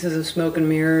few pieces of smoke and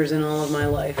mirrors in all of my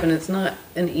life, and it's not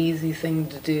an easy thing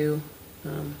to do.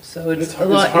 So it's a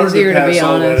lot hard easier to be pass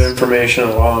all that honest. information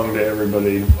along to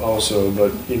everybody also,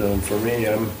 but for me,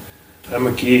 I'm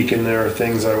a geek, and there are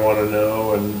things I want to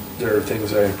know, and there are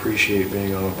things I appreciate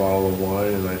being on a bottle of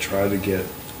wine, and I try to get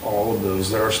all of those.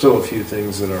 There are still a few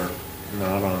things that are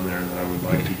not on there that I would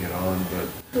like to get on, but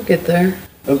We'll get there.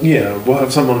 yeah, we'll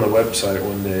have some on the website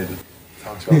one day that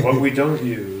talks about what we don't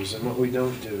use and what we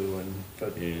don't do,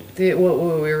 but What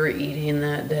we were eating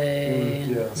that day.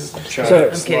 yes, So-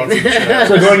 chats, I'm kidding. lots of chats.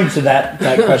 So going to that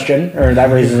question, or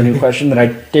that raises a new question that I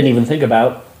didn't even think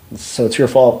about, so it's your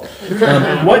fault.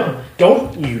 What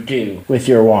don't you do with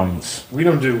your wines? We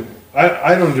don't do.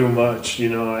 I don't do much.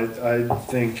 I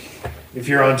think if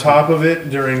you're on top of it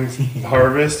during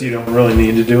harvest, you don't really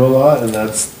need to do a lot, and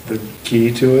that's the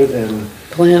key to it. And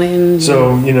planning.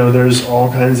 So, there's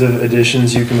all kinds of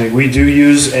additions you can make. We do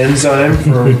use enzyme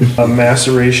for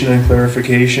maceration and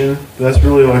clarification. That's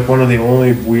really like one of the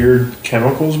only weird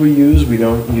chemicals we use. We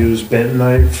don't use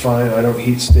bentonite. I don't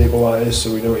heat stabilize,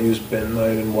 so we don't use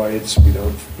bentonite in whites. We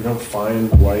don't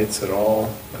find whites at all.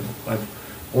 I've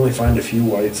only find a few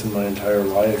whites in my entire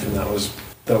life, and that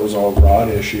was all rot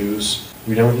issues.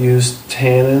 We don't use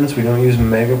tannins. We don't use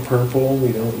mega purple.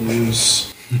 We don't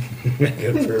use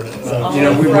mega purple.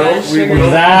 We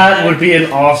will. That would be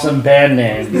an awesome band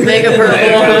name. Mega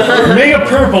Purple. Mega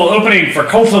Purple opening for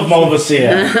Cult of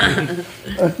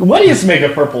Malvasia. What is Mega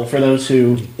Purple for those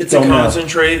who It's don't a know?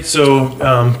 concentrate, so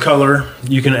color.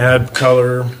 You can add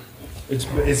color.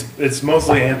 It's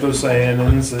mostly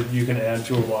anthocyanins that you can add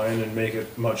to a wine and make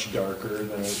it much darker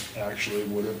than it actually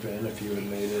would have been if you had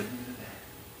made it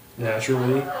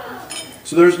naturally.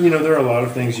 So there are a lot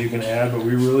of things you can add, but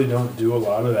we really don't do a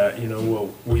lot of that.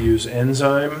 We use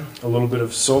enzyme, a little bit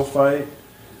of sulfite.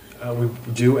 We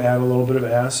do add a little bit of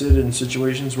acid in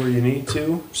situations where you need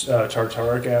to.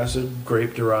 Tartaric acid,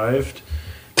 grape derived.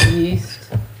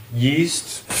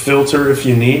 Yeast, filter if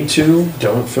you need to,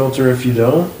 don't filter if you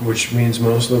don't, which means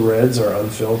most of the reds are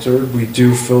unfiltered. We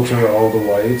do filter all the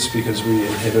whites because we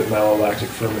inhibit malolactic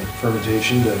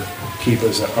fermentation to keep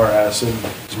our acid,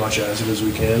 as much acid as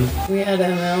we can. We had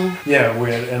ML. Yeah,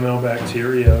 we had ML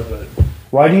bacteria, but...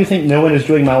 Why do you think no one is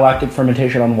doing malolactic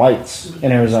fermentation on whites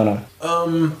in Arizona?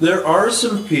 There are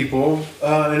some people.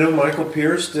 I know Michael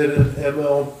Pierce did an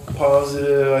ML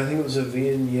positive, I think it was a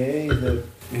Viognier that...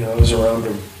 it was around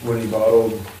when he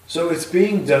bottled. So it's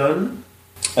being done.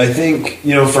 I think,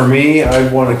 for me,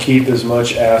 I want to keep as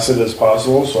much acid as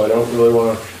possible, so I don't really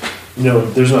want to,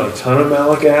 there's not a ton of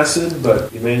malic acid,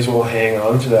 but you may as well hang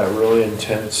on to that really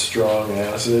intense, strong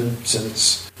acid,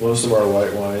 since most of our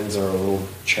white wines are a little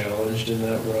challenged in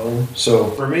that realm.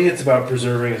 So for me, it's about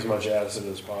preserving as much acid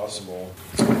as possible.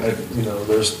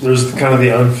 There's kind of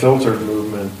the unfiltered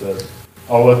movement that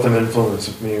I'll let them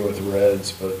influence me with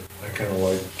reds, but I kind of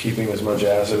like keeping as much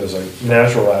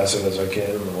natural acid as I can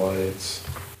in the whites.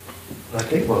 I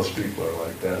think most people are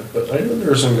like that, but I know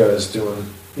there are some guys doing,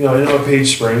 I know at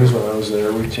Page Springs when I was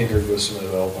there, we tinkered with some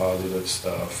ML positive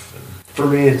stuff. And for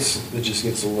me, it just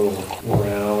gets a little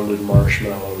round and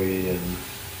marshmallowy, and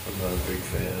I'm not a big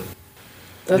fan.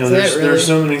 There's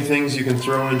so many things you can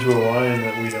throw into a wine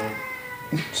that we don't.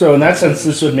 So in that sense,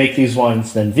 this would make these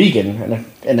wines then vegan,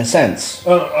 in a sense.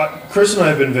 Chris and I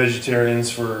have been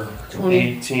vegetarians for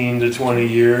 18 to 20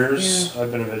 years. Yeah.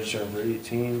 I've been a vegetarian for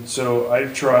 18. So I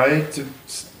try to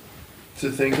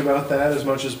think about that as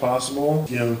much as possible.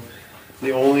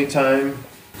 The only time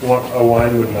a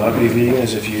wine would not be vegan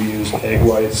is if you use egg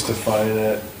whites to fine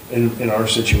it. In our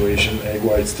situation, egg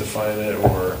whites to fine it,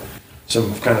 or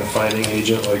some kind of fining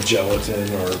agent like gelatin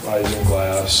or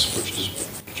isinglass, which is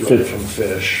derived from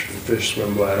fish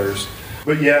swim bladders.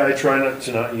 But yeah, I try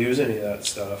not use any of that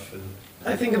stuff. And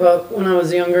I think about when I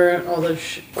was younger, all the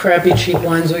crappy cheap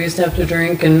wines we used to have to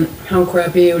drink, and how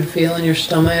crappy it would feel in your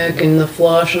stomach and the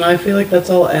flush, and I feel like that's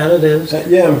all additives.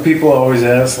 Yeah, and people always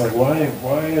ask, like,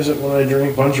 why is it when I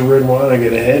drink a bunch of red wine I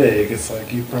get a headache? It's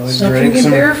like you probably drink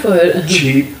some barefoot.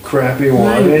 cheap, crappy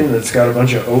wine that's got a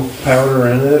bunch of oak powder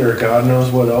in it, or God knows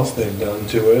what else they've done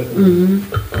to it.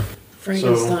 Mm-hmm.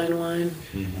 Frankenstein wine.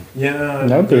 Yeah.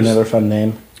 That would be another fun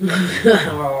name.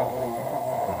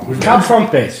 Cab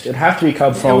Franc based. It'd have to be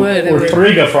Cab Franc or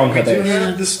Touriga Franca based. We do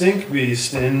have the Stink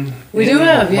Beast in. We do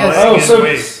have, yes. So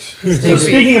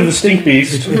speaking of the Stink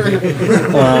Beast,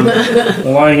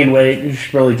 lying in wait, you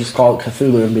should really just call it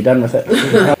Cthulhu and be done with it.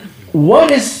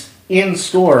 What is in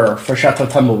store for Chateau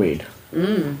Tumbleweed?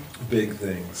 Big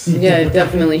things. Yeah,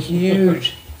 definitely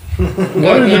huge.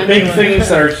 What are the big things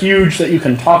that are huge that you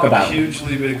can talk about?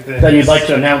 Hugely big things. That you'd like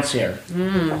to announce here?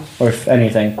 Or if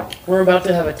anything. We're about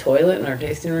to have a toilet in our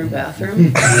tasting room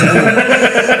bathroom.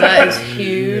 That is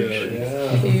huge.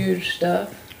 Yeah. Huge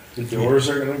stuff. The doors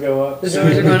are going to go up. The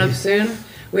doors are going up soon.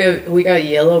 We got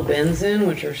yellow bins in,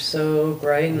 which are so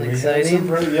bright and exciting. Have some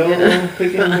bright yellow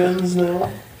picking bins now.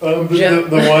 The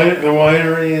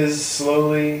winery is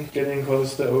slowly getting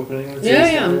close to opening.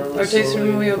 Our tasting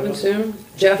room will be open soon.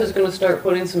 Jeff is going to start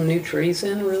putting some new trees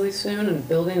in really soon and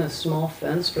building a small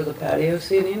fence for the patio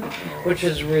seating, which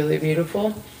is really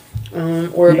beautiful.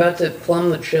 We're about to plumb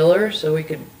the chiller so we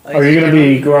could. Are you going to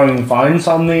be growing vines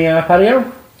on the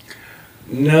patio?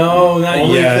 No, not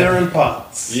Only yet. if they're in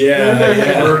pots.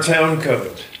 Yeah. Or town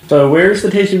code. So where's the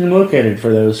tasting room located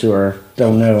for those who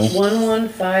don't know?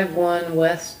 1151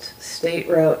 West State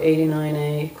Route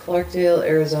 89A, Clarkdale,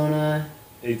 Arizona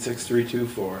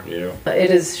 86324. Yeah.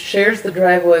 It shares the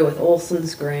driveway with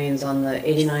Olson's Grains on the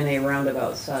 89A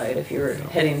roundabout side if you're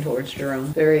heading towards Jerome.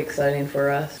 Very exciting for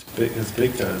us. It's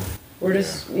big time. We're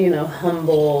just,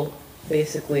 humble,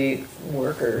 basically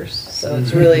workers. So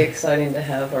it's really exciting to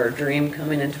have our dream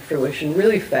coming into fruition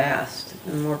really fast.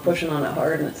 And we're pushing on it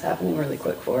hard and it's happening really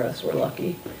quick for us. We're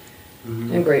lucky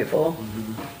and grateful.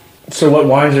 So what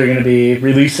wines are you going to be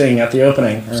releasing at the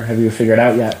opening, or have you figured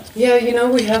out yet? Yeah,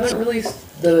 we haven't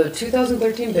released the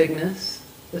 2013 Bigness,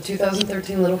 the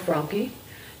 2013 Little Frankie,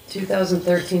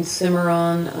 2013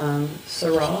 Cimarron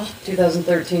Syrah,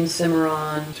 2013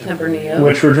 Cimarron Tempranillo.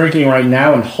 Which we're drinking right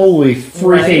now, and holy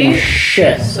freaking Right?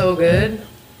 shit. So good.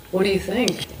 What do you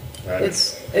think?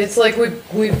 It's like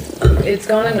it's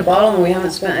gone into bottle and we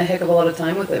haven't spent a heck of a lot of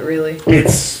time with it, really.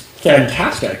 It's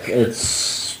fantastic.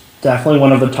 It's definitely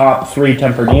one of the top 3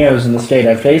 Tempranillos in the state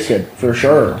I've tasted, for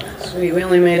sure. Sweet. We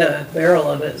only made a barrel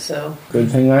of it, so. Good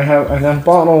thing I got a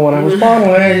bottle when I was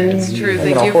bottling. It's true. I'm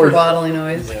Thank gonna you for hoard- bottling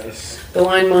always. Yes. The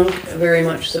Wine Monk very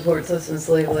much supports us in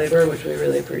slave labor, which we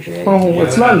really appreciate. Oh,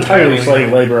 it's not entirely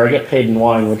slave labor. I get paid in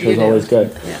wine, which You is do. always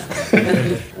good.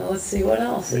 Yeah. Well, let's see what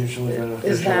else Mutually is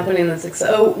beneficial. happening that's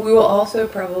exciting. Oh, we will also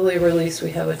probably release, we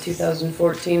have a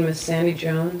 2014 Miss Sandy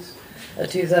Jones, a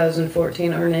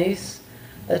 2014 Arnace,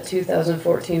 a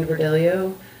 2014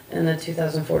 Verdelho, and a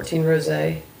 2014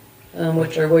 Rosé,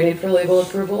 which are waiting for label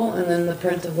approval, and then the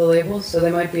print of the labels. So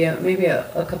they might be maybe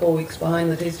a couple weeks behind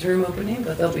the tasting room opening,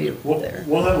 but they'll be there.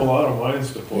 We'll have a lot of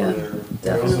wines to pour Yeah, there.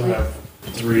 definitely. We also have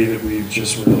 3 that we've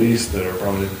just released that are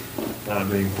probably not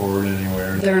being poured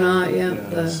anywhere. They're not,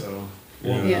 yeah. So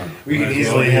Yeah. we could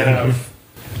easily have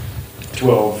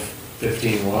 12,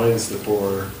 15 wines to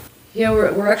pour. Yeah,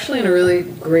 we're actually in a really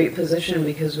great position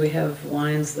because we have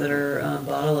wines that are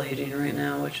bottle aging right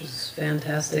now, which is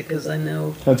fantastic because I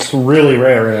know That's really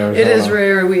rare in Arizona. it is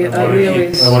rare. We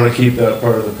always I want to keep that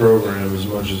part of the program as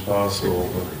much as possible.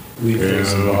 But we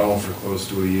fix the bottle for close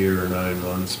to a year or 9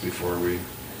 months before we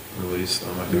release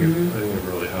them. I think it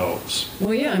really helps.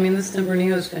 well, yeah. I mean, this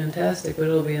Tempranillo is fantastic, but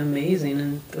it'll be amazing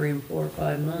in 3, 4,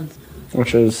 5 months.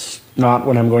 Which is not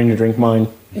when I'm going to drink mine.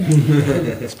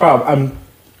 It's probably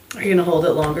Are you gonna hold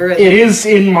it longer? It is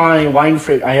in my wine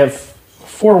fridge. I have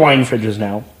 4 wine fridges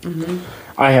now.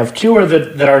 I have 2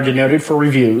 that are denoted for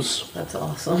reviews That's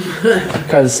awesome.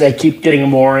 because I keep getting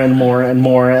more and more and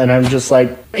more, and I'm just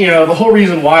like, the whole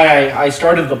reason why I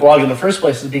started the blog in the first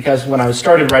place is because when I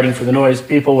started writing for The Noise,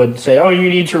 people would say, oh, you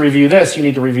need to review this, you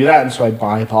need to review that, and so I'd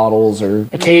buy bottles or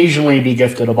occasionally be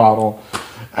gifted a bottle,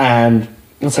 and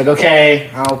it's like, okay,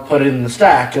 I'll put it in the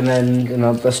stack, and then,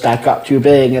 the stack got too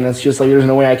big, and it's just like, there's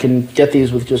no way I can get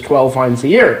these with just 12 wines a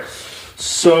year.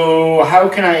 So how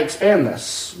can I expand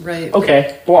this? Right.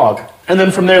 Okay, blog. And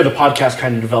then from there, the podcast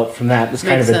kind of developed from that. It's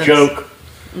kind Makes of a sense.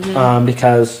 joke,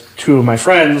 because 2 of my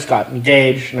friends got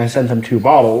engaged, and I sent them 2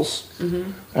 bottles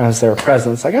as their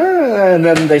presents. And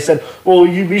then they said, well,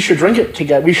 we should drink it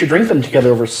together. We should drink them together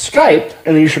over Skype,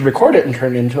 and then you should record it and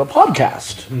turn it into a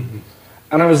podcast.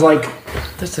 And I was like,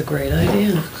 That's a great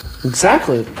idea.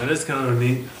 exactly. That is kind of a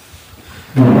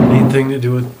neat thing to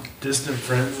do with distant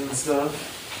friends and stuff.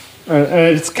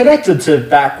 And it's connected to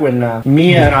back when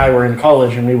Mia and I were in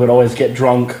college, and we would always get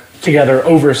drunk together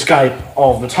over Skype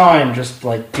all the time, just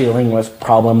like dealing with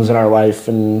problems in our life,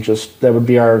 and just that would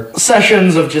be our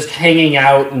sessions of just hanging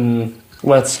out and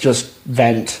let's just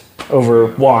vent over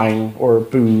wine or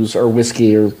booze or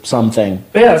whiskey or something.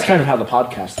 But yeah, that's kind of how the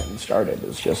podcast thing started.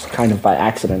 It's just kind of by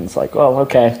accident. It's like, oh,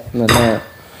 okay, and then there.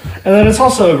 And then it's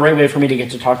also a great way for me to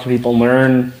get to talk to people,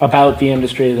 learn about the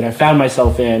industry that I found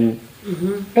myself in.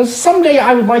 Because someday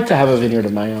I would like to have a vineyard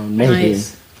of my own, maybe.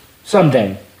 Nice.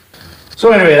 Someday.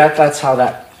 So anyway, that's how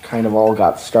that kind of all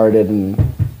got started, and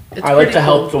It's I like pretty to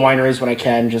help cool. the wineries when I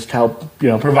can, just help,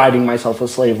 providing myself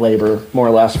with slave labor, more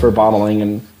or less, for bottling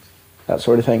and that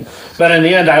sort of thing. But in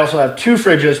the end, I also have 2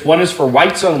 fridges. One is for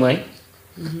whites only,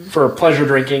 for pleasure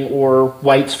drinking, or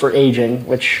whites for aging,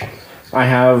 which I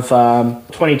have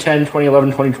 2010,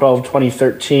 2011, 2012,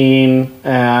 2013,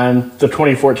 and the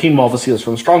 2014 Malvasioas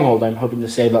from Stronghold I'm hoping to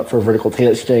save up for vertical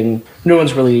tasting. No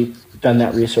one's really done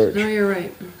that research. No, you're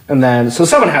right. And then, so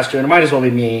someone has to, and it might as well be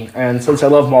me. And since I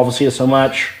love Malvasia so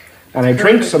much, and I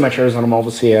drink so much Arizona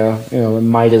Malvasia, it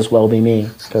might as well be me.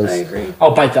 Because I agree.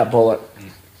 I'll bite that bullet.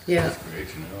 Yeah.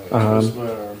 Twist my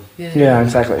arm. Yeah,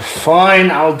 exactly.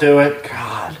 Fine, I'll do it.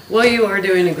 God. Well, you are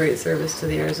doing a great service to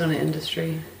the Arizona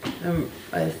industry.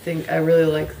 I think I really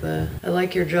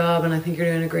like your job, and I think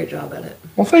you're doing a great job at it.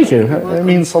 Well, thank you. It welcome.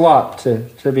 means a lot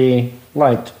to be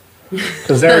liked.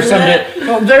 Because there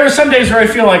are some days where I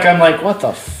feel like I'm like, what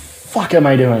the fuck am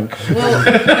I doing?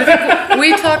 Well,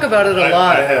 We talk about it a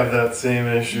lot. I have that same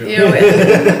issue. You know,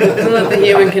 isn't that the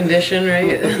human condition,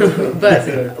 right?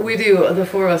 But we do, the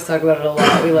four of us talk about it a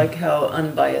lot. We like how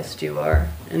unbiased you are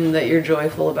and that you're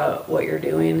joyful about what you're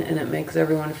doing and it makes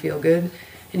everyone feel good.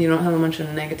 And you don't have a bunch of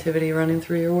negativity running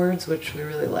through your words, which we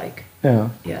really like. Yeah.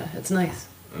 Yeah, it's nice.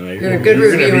 You're a good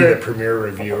going to be reviewer. the premier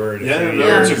reviewer.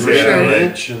 It's a for great sure.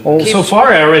 knowledge. Well, so far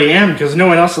I already am because no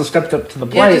one else has stepped up to the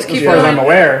plate just as keep far as going. I'm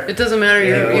aware. It doesn't matter.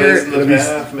 You're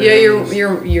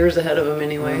years ahead of them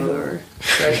anyway. Whoever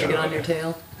tries to get on your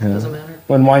tail, doesn't matter.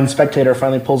 When Wine Spectator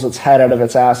finally pulls its head out of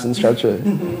its ass and starts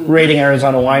rating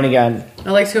Arizona wine again.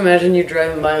 I like to imagine you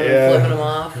driving by them and flipping them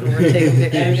off and we're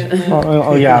taking pictures.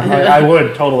 Oh yeah, I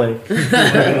would totally.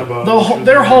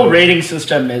 Their whole rating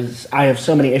system is I have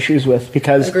so many issues with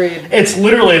because Agreed. It's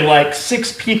literally like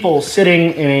 6 people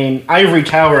sitting in an ivory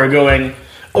tower going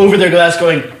over their glass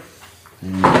going,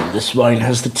 this wine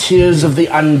has the tears of the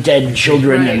undead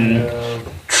children and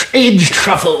aged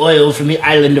truffle oil from the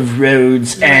island of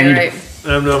Rhodes and Right.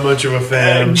 I'm not much of a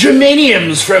fan.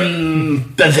 germaniums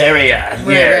from Bavaria.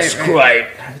 Yes, right. quite.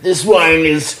 This wine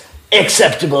is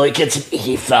acceptable. It gets an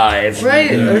 85.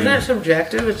 Right, isn't that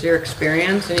subjective? It's your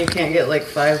experience, and you can't get like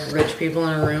 5 rich people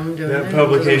in a room doing That it.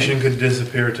 publication could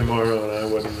disappear tomorrow and I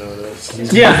wouldn't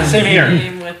notice. Yeah, same here.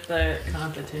 Same with the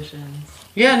competitions.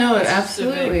 Yeah, no,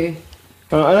 absolutely.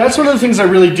 And that's one of the things I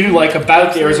really do like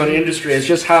about the Arizona industry is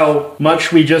just how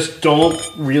much we just don't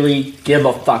really give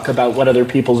a fuck about what other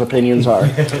people's opinions are.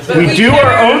 But we do care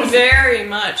our own very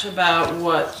much about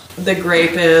what the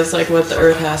grape is, like what the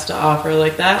earth has to offer.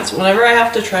 Like that's whenever I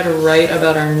have to try to write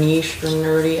about our niche for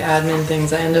nerdy admin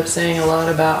things, I end up saying a lot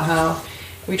about how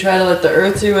we try to let the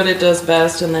earth do what it does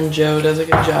best, and then Joe does a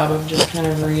good job of just kind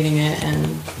of reading it and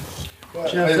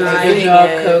Joe's I a think- good job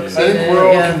I coaxing I think it, we're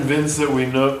all yeah. convinced that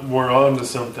we're onto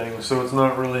something, so it's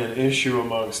not really an issue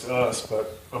amongst us,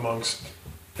 but amongst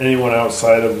anyone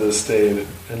outside of the state,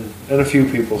 and a few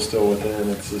people still within.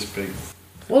 It's this big.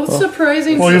 Well, it's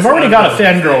surprising. Well, you've already got a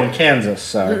fangirl in Kansas,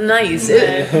 so. Nice.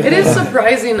 It is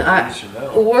surprising.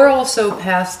 We're all so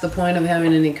past the point of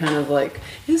having any kind of like,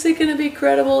 is it going to be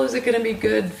credible? Is it going to be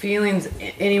good feelings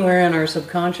anywhere in our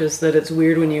subconscious that it's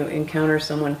weird when you encounter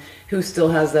someone who still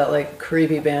has that like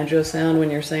creepy banjo sound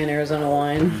when you're saying Arizona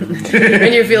wine.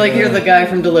 And you feel like you're the guy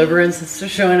from Deliverance that's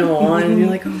showing them a wine and you're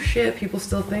like, oh shit, people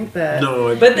still think that.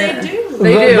 No, But they do.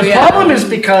 They do, The yeah. problem is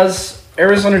because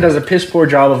Arizona does a piss poor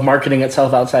job of marketing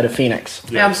itself outside of Phoenix.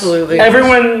 Absolutely.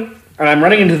 Everyone, and I'm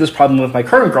running into this problem with my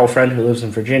current girlfriend who lives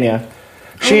in Virginia.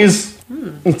 She's,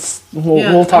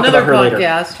 we'll talk about her later.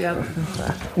 podcast, yeah.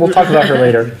 We'll talk about her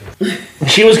later.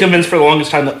 She was convinced for the longest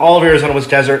time that all of Arizona was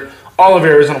desert, all of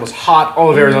Arizona was hot, all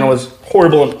of Arizona was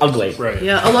horrible and ugly. right.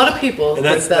 Yeah, a lot of people. And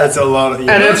think that. that's a lot of.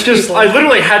 And it's just, I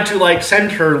literally had to like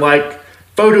send her like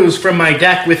photos from my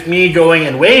deck with me going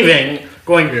and waving,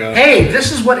 going, hey,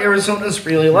 this is what Arizona's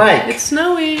really like. It's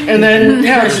snowing. And then,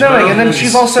 yeah, it's snowing. And then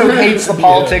she's also hates the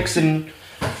politics and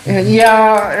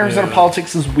Arizona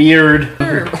politics is weird.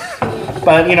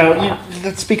 But, you know,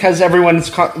 that's because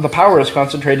the power is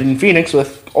concentrated in Phoenix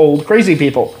with old crazy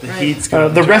people. The heat's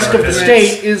The rest of the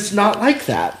state is not like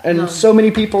that. And so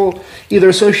many people either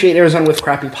associate Arizona with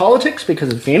crappy politics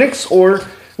because of Phoenix or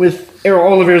with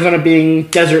all of Arizona being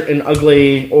desert and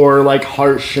ugly or like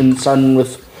harsh and sun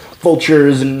with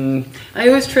vultures and... I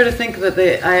always try to think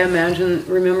that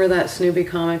remember that Snoopy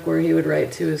comic where he would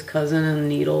write to his cousin and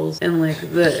Needles, and like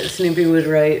Snoopy would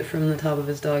write from the top of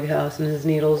his doghouse, and his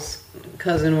Needles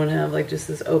cousin would have like just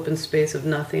this open space of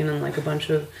nothing and like a bunch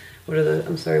of what are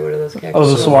those cactus? Oh,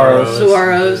 the saguaros.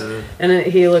 Saguaros, and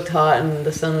he looked hot, and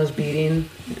the sun was beating.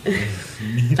 do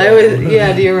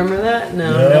you remember that?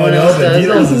 No one else does.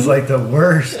 Needles is like the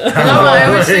worst. No, I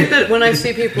always think that when I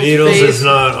see people's Needles face, is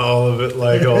not all of it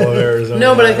like all of Arizona.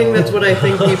 no, but I think that's what I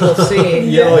think people see.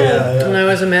 Yeah. And I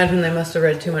always imagine they must have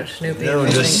read too much Snoopy. No,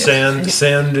 and just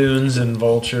sand dunes and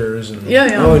vultures and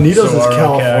Oh, Needles is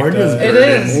saguaro California's cacti. It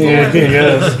is.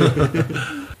 Yes.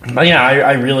 But yeah,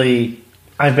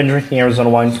 I've been drinking Arizona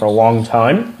wine for a long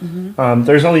time.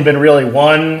 There's only been really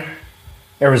one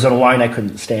Arizona wine I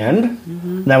couldn't stand.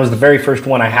 And that was the very first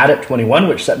one I had at 21,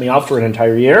 which set me off for an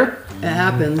entire year. It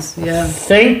happens, yeah.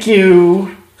 Thank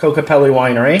you, Cocapelli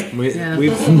Winery.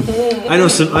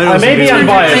 I I may be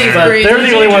unbiased, but they're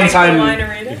the only ones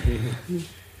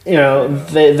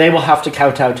they will have to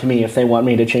kowtow to me if they want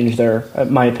me to change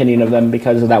my opinion of them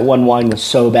because of that one wine was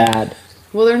so bad.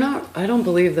 Well, they're not, I don't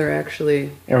believe they're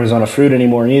actually, Arizona fruit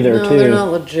anymore either, no, too. they're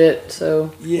not legit,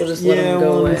 so we'll just let them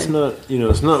go away. It's not,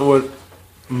 it's not what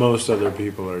most other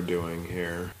people are doing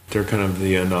here. They're kind of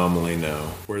the anomaly now,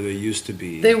 where they used to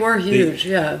be. They were huge,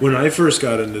 yeah. When I first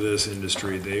got into this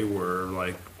industry, they were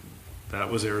like that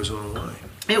was Arizona wine.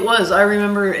 It was. I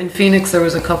remember in Phoenix there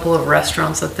was a couple of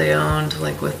restaurants that they owned,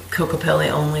 like with Cocopelli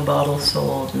only bottles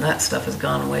sold, and that stuff has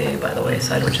gone way by the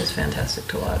wayside, which is fantastic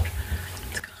to watch.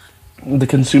 It's gone. The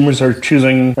consumers are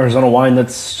choosing Arizona wine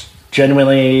that's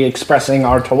genuinely expressing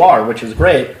our terroir, which is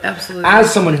great. Absolutely.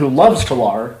 As someone who loves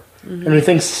terroir, and who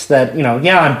thinks that,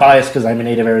 I'm biased because I'm a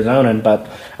native Arizonan, but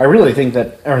I really think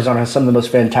that Arizona has some of the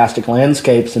most fantastic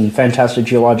landscapes and fantastic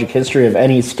geologic history of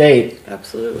any state.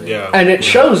 Absolutely. Yeah. And it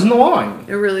shows in the wine.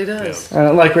 It really does.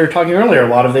 Like we were talking earlier, a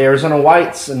lot of the Arizona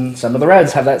whites and some of the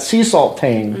reds have that sea salt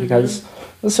tang because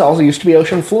this also used to be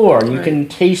ocean floor. You can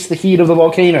taste the heat of the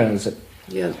volcanoes.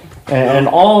 Yeah. And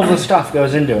all of the stuff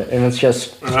goes into it. And it's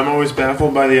just... I'm always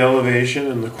baffled by the elevation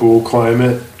and the cool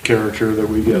climate character that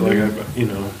we get.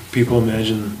 People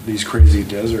imagine these crazy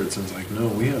deserts, and it's like, no,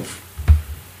 we have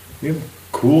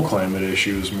cool climate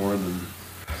issues more than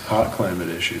hot climate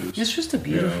issues. It's just a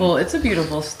beautiful, it's a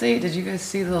beautiful state. Did you guys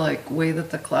see the way that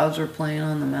the clouds were playing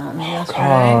on the mountains yesterday?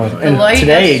 God. The And light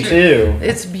today, yesterday- too.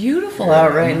 It's beautiful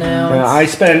out right now. I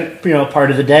spent,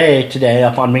 part of the day today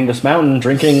up on Mingus Mountain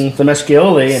drinking the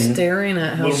mesquioli and Staring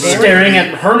at how staring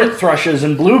at hermit thrushes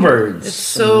and bluebirds. It's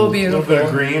so A little beautiful. bit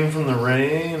of green from the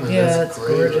rain. And Yeah, that's it's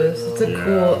great. gorgeous. It's a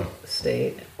cool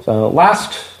state. So,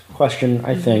 last question,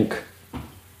 I think,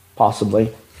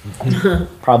 possibly.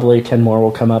 Probably 10 more will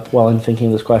come up while I'm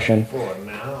thinking this question. For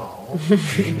now.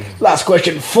 Last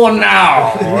question for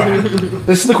now.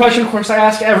 This is the question, of course, I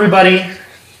ask everybody.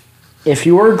 If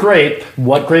you were a grape,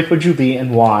 what grape would you be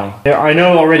and why? I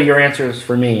know already your answers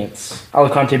for me. It's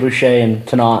Alicante Bouschet and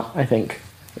Tannat, I think.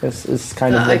 This is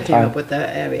kind of I the came time. up with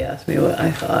that. Abby asked me what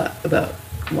I thought about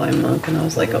Wine Monk, and I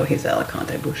was like, oh, he's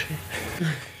Alicante Boucher.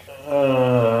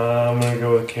 I'm going to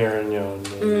go with Carignan.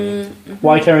 Maybe.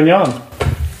 Why Carignan?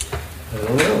 I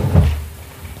don't know.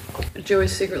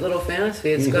 Joey's Secret Little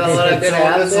Fantasy. It's got a lot of good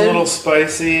acid. It's a little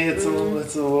spicy. It's a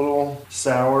little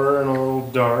sour and a little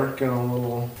dark and a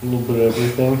little bit of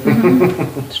everything.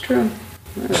 It's true.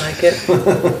 I like it.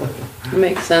 It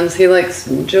makes sense.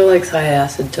 Joe likes high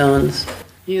acid tones.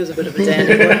 He is a bit of a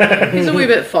dandy boy. He's a wee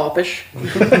bit foppish.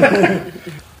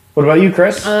 What about you,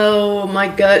 Chris? Oh, my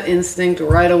gut instinct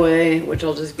right away, which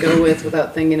I'll just go with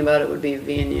without thinking about it, would be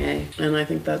Viognier. And I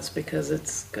think that's because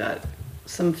it's got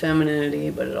some femininity,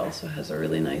 but it also has a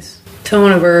really nice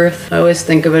tone of earth. I always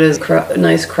think of it as a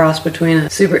nice cross between a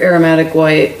super aromatic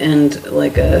white and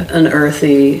like an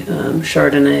earthy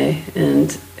Chardonnay.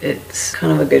 And it's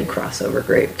kind of a good crossover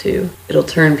grape too. It'll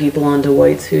turn people onto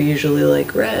whites who usually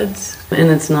like reds, and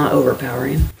it's not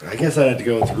overpowering. I guess I'd have to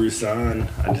go with Roussan.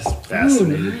 I'm just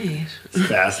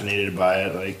fascinated by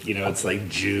it. It's like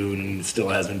June and it still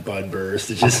hasn't bud burst.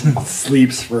 It just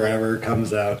sleeps forever,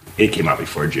 comes out. It came out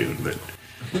before June, but...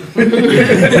 So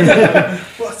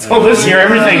this year,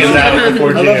 everything is out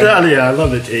before June. I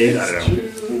love the taste. I don't know.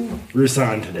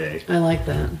 Roussan today. I like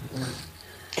that.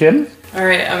 Kim? All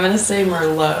right, I'm going to say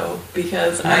Merlot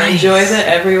because I enjoy that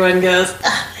everyone goes,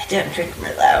 I don't drink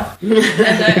Merlot.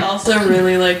 And I also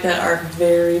really like that our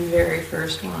very, very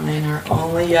first wine, our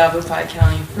only Yavapai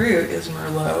County fruit is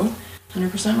Merlot,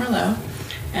 100% Merlot.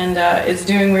 And it's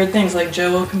doing weird things, like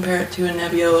Joe will compare it to a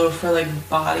Nebbiolo for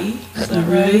body, is that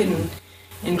right? And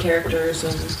in characters,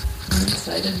 and I'm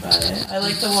excited by it. I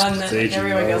like the one that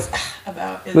everyone goes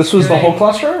about. This was the whole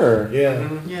cluster? Or? Yeah.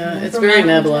 Yeah, it's very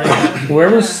nebulous. Where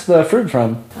was the fruit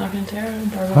from? Alcantara,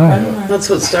 Barbara. That's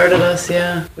what started us,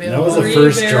 yeah. That was the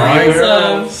first drawing.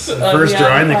 First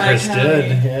drawing that Chris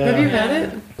did. Yeah. Have you had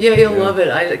it? Yeah, you'll love it.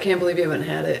 I can't believe you haven't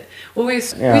had it. Well, we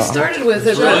started with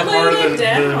it. really Joe part of laid it the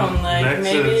down.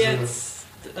 Maybe Mexicans. it's.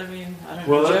 I mean, I don't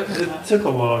know. Well, Joe can it talk. took a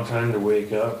long time to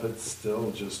wake up. It's still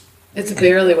just... It's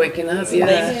barely waking up.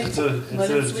 Yeah, It's a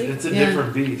Yeah.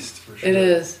 different beast, for sure. it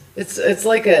is. It's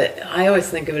like I always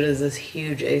think of it as this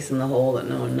huge ace in the hole that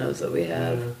no one knows that we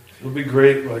have. Yeah. It'll be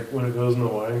great, when it goes in the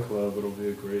wine club, it'll be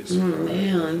a great surprise.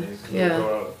 man. I think. Yeah. It'll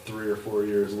go out 3 or 4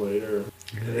 years later.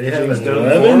 They have Things an done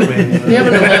 11? for me. We have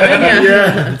an 11,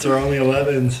 Yeah, it's our only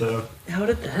 11, so... How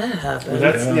did that happen?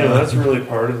 That's that's really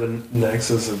part of the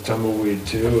nexus of Tumbleweed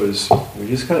too. Is we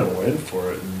just kind of went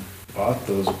for it and bought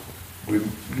those. We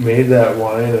made that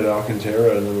wine at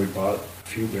Alcantara, and then we bought a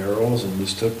few barrels and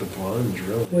just took the plunge.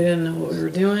 Really, We didn't know what we were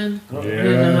doing. we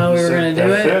didn't know how we were gonna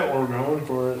do it. We're going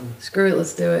for it. Screw it,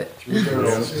 let's do it. 3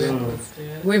 barrels. Let's do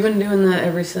it. We've been doing that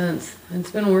ever since.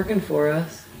 It's been working for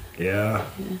us. Yeah,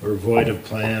 we're void of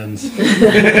plans. However,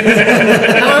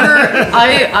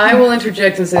 I will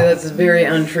interject and say that's very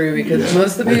untrue because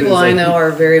most of the people I know are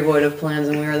very void of plans,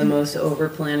 and we are the most over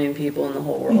planning people in the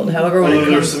whole world. However, when it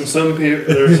Although comes there's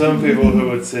some people who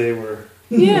would say we're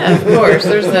Yeah, of course.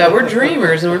 There's that. We're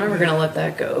dreamers, and we're never going to let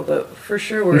that go. But for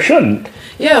sure, We shouldn't.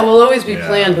 Yeah, we'll always be Yeah.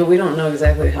 planned, but we don't know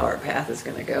exactly how our path is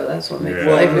going to go. That's what makes Yeah.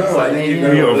 life No, I think you exciting.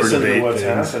 gotta We listen to overdebate what's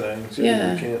things. happening. So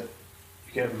Yeah. You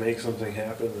can't make something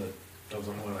happen that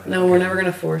doesn't want to happen. No, we're never going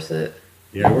to force it.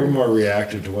 Yeah, we're more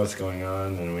reactive to what's going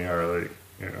on than we are like,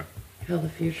 How the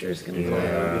future is going to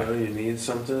Yeah. play. You need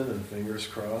something, and fingers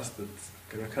crossed it's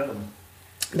gonna come.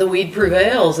 The weed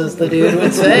prevails, as the dude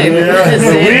would say. The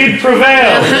weed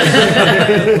prevails.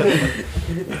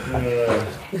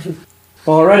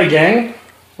 Alrighty, gang.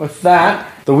 With that,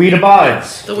 the weed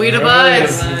abides. The weed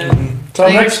abides. Till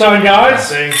next time, guys.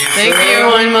 Thank you. Thank you,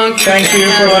 Wine Monkey. Thank you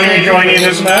for letting me join you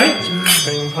this night.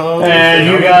 Ping pong. And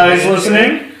you guys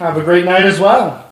listening, have a great night as well.